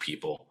do black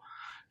people,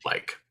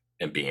 like,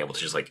 and being able to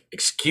just like,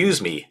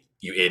 excuse me,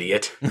 you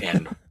idiot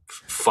and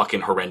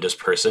fucking horrendous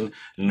person.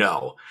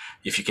 No,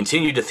 if you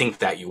continue to think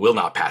that, you will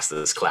not pass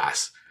this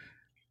class.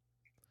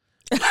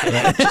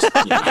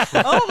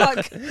 Oh my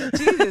God.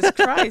 Jesus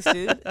Christ,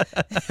 dude.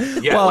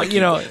 Yeah, well, like,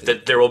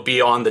 that there will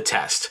be on the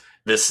test.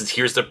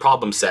 Here's the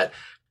problem set.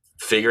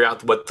 Figure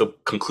out what the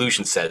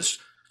conclusion says.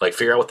 Like,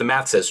 figure out what the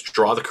math says.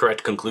 Draw the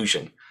correct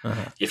conclusion.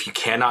 If you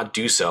cannot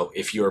do so,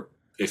 if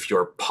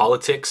your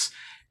politics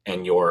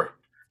and your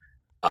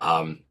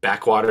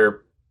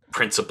backwater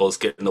principles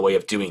get in the way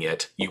of doing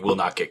it, you will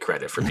not get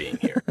credit for being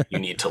here. You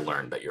need to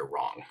learn that you're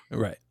wrong,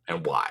 right,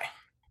 and why.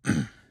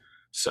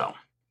 So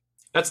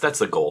that's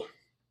the goal,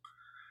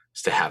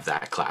 is to have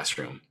that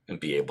classroom and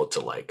be able to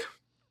like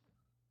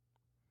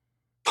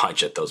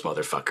punch at those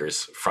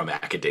motherfuckers from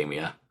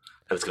academia.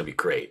 That's going to be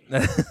great.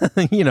 There's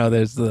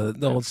the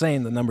old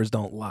saying, the numbers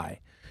don't lie.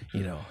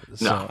 So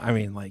No. I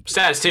mean, like,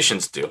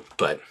 Statisticians do,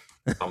 but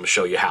I'm going to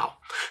show you how.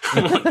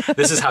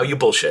 This is how you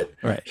bullshit.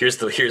 Right. Here's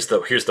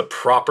the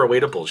proper way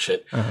to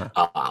bullshit.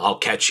 I'll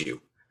catch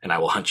you and I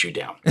will hunt you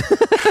down.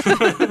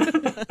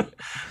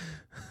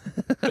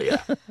 But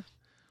yeah.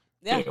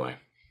 Anyway,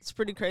 it's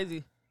pretty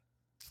crazy.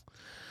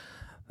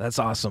 that's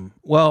awesome.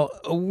 Well,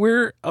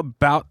 we're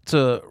about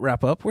to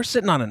wrap up. We're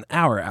sitting on an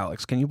hour,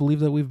 Alex. Can you believe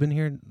that we've been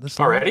here this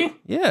long? already?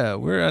 Yeah,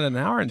 we're at an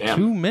hour and Damn.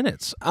 2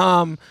 minutes.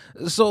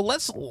 So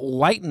let's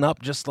lighten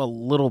up just a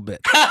little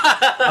bit.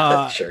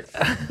 Sure.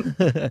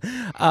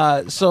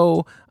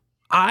 So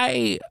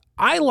I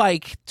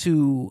like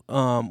to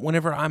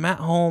whenever I'm at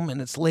home and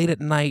it's late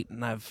at night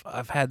and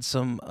I've had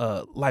some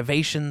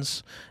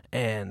libations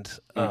and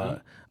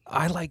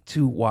I like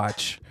to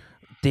watch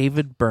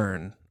David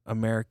Byrne,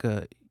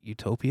 America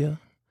Utopia,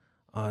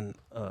 on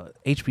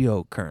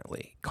HBO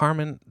currently.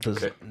 Carmen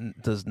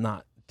does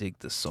not dig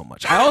this so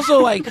much. I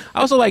also like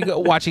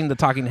watching the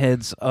Talking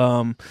Heads.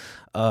 Stop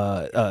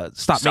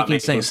making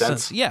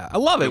sense. Yeah, I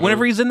love it.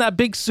 Whenever he's in that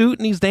big suit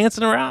and he's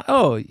dancing around.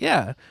 Oh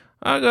yeah,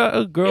 I got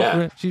a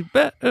girlfriend. She's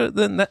better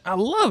than that. I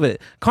love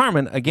it.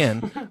 Carmen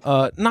again,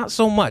 not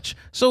so much.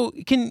 So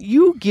can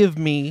you give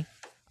me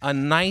a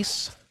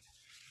nice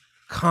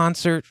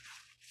concert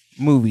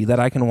movie that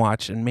I can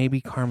watch and maybe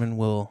Carmen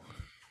will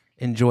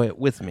enjoy it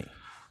with me?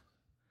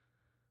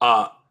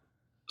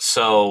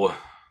 So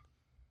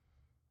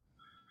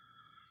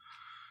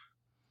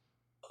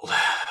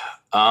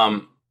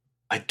I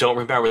don't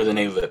remember the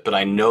name of it, but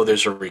I know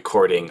there's a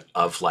recording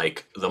of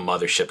like the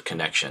Mothership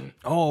Connection.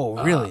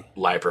 Oh, really?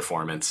 Live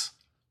performance.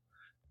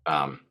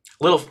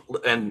 Little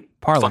and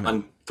Parliament.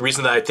 fun. The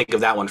reason that I think of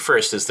that one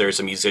first is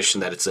there's a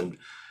musician that it's in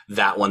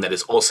that one that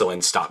is also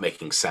in Stop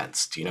Making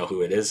Sense. Do you know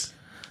who it is?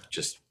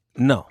 Just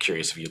No.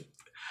 curious if you.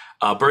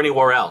 Bernie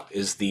Worrell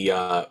is the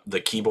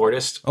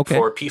keyboardist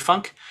for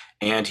P-Funk,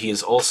 and he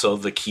is also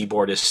the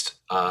keyboardist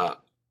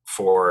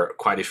for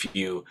quite a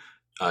few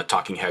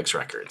Talking Heads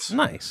records.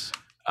 Nice.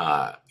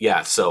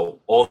 Yeah, so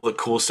all the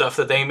cool stuff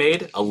that they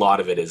made, a lot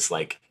of it is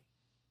like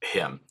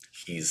him.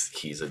 He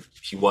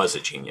was a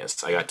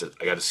genius. I got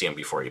to see him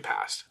before he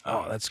passed.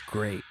 Oh, that's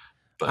great.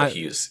 But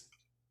he's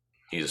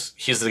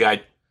the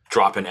guy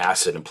dropping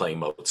acid and playing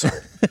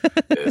Mozart.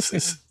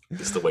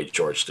 is the way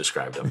George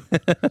described him.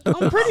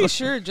 I'm pretty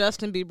sure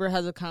Justin Bieber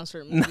has a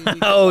concert movie. we can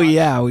Oh watch.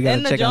 yeah, we gotta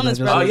And the check out Jonas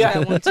that. Brothers yeah.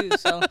 had one too.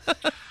 So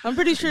I'm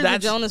pretty sure the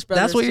Jonas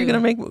Brothers. That's what you're too. gonna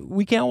make.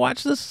 We can't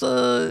watch this.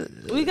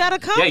 We gotta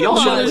Yeah, y'all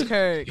compromise, should.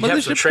 Kirk. You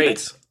have some Mothership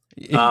trades.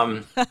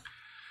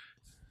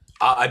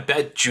 I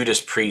bet Judas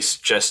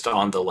Priest just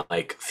on the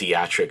like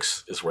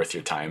theatrics is worth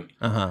your time.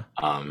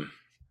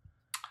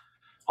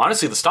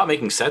 Honestly, the Stop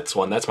Making Sense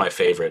one, that's my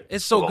favorite.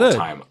 It's so of good. All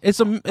time. It's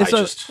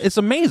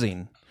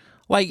amazing.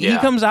 Like he Yeah,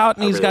 comes out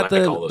and I he's really got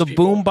like all the those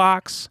people. boom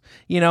box,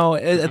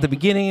 at the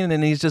beginning, and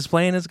then he's just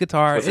playing his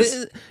guitar. With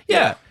his-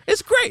 Yeah,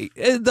 it's great.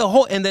 The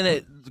whole, and then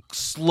it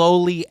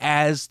slowly,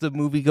 as the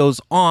movie goes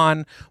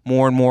on,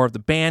 more and more of the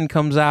band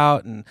comes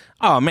out, and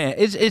oh man,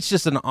 it's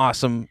just an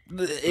awesome.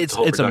 It's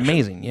whole production.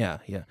 amazing. Yeah.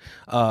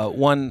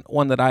 One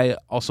that I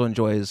also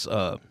enjoy is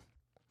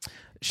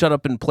Shut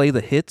Up and Play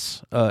the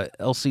Hits,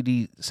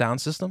 LCD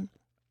sound system.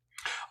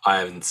 I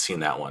haven't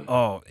seen that one.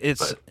 Oh,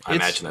 but I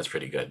imagine that's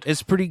pretty good.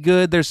 It's pretty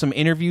good. There's some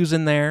interviews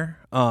in there,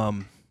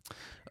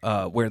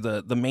 where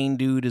the main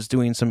dude is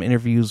doing some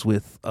interviews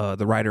with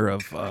the writer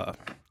of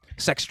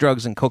Sex,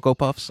 Drugs, and Cocoa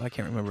Puffs. I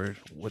can't remember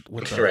what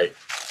the Right.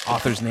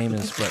 author's name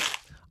is, but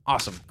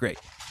awesome, great.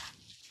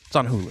 It's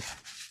on Hulu.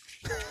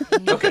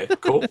 Okay,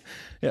 cool.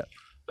 Yeah.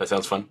 That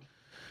sounds fun.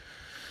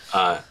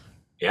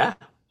 Yeah.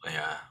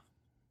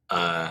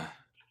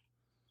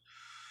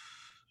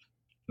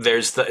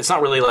 There's it's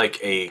not really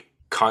like a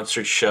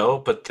concert show,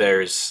 but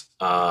there's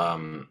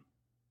man,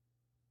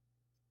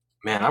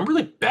 I'm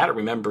really bad at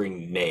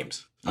remembering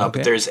names. Okay.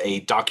 But there's a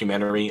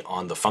documentary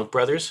on the Funk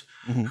Brothers,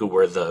 Mhm. who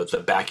were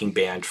the backing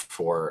band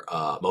for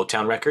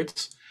Motown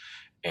Records,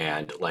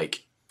 and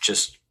like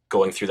just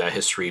going through that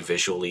history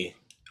visually,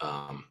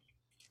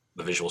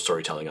 the visual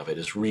storytelling of it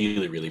is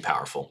really, really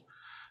powerful.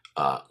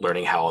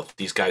 Learning how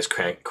these guys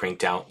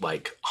cranked out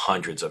like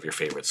hundreds of your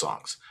favorite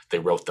songs. They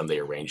wrote them, they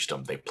arranged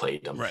them, they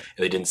played them, Right.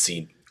 and they didn't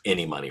see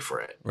any money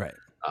for it. Right.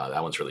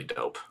 That one's really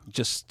dope.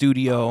 Just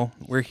studio.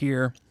 We're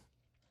here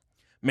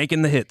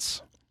making the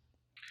hits.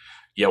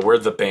 Yeah, we're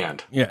the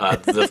band. Yeah.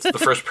 The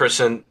first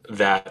person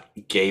that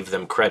gave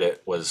them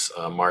credit was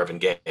Marvin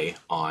Gaye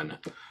on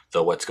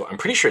the I'm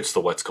pretty sure it's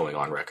the What's Going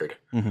On record.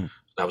 Mhm.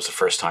 That was the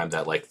first time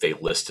that like they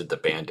listed the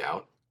band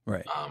out.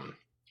 Right.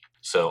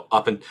 So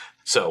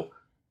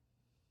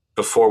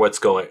before what's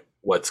going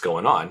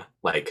on,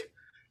 like,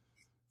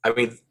 I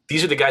mean,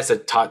 these are the guys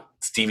that taught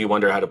Stevie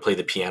Wonder how to play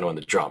the piano and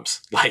the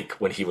drums, like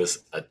when he was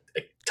a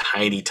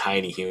tiny,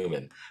 tiny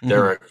human.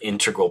 They're an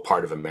integral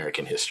part of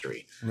American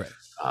history. Right.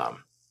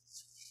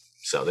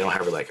 So they don't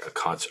have like a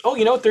concert. Oh,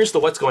 you know what? There's the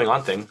What's Going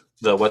On thing.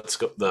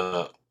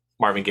 The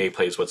Marvin Gaye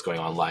plays What's Going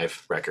On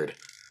live record.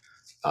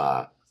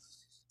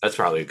 That's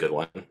probably a good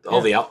one.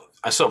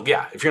 So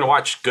yeah, if you're gonna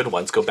watch good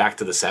ones, go back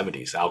to the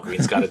 70s. Al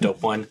Green's got a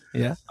dope one.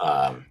 Yeah.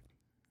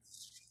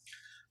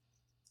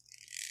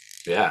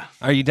 Yeah.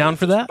 Are you down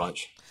for that?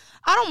 Bunch.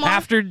 I don't mind.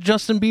 After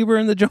Justin Bieber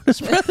and the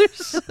Jonas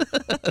Brothers?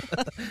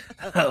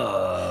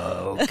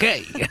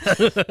 Okay.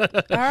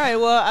 All right.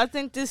 Well, I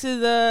think this is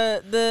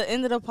the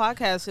end of the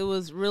podcast. It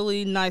was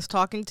really nice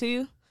talking to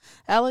you,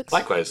 Alex.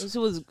 Likewise. It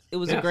was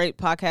Yeah. a great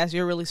podcast.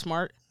 You're really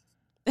smart.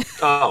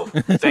 Oh,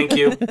 thank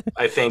you.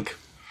 I think.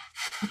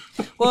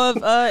 Well,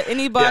 if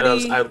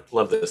anybody I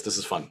love this. This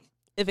is fun.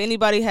 if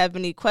anybody have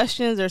any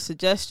questions or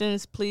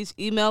suggestions, please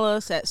email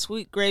us at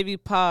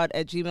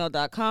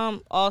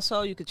sweetgravypod@gmail.com.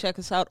 Also, you can check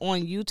us out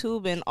on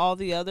YouTube and all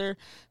the other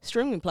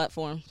streaming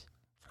platforms.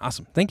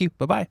 Awesome. Thank you.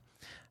 Bye-bye.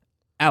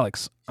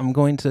 Alex, I'm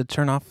going to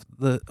turn off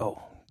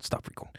stop recording.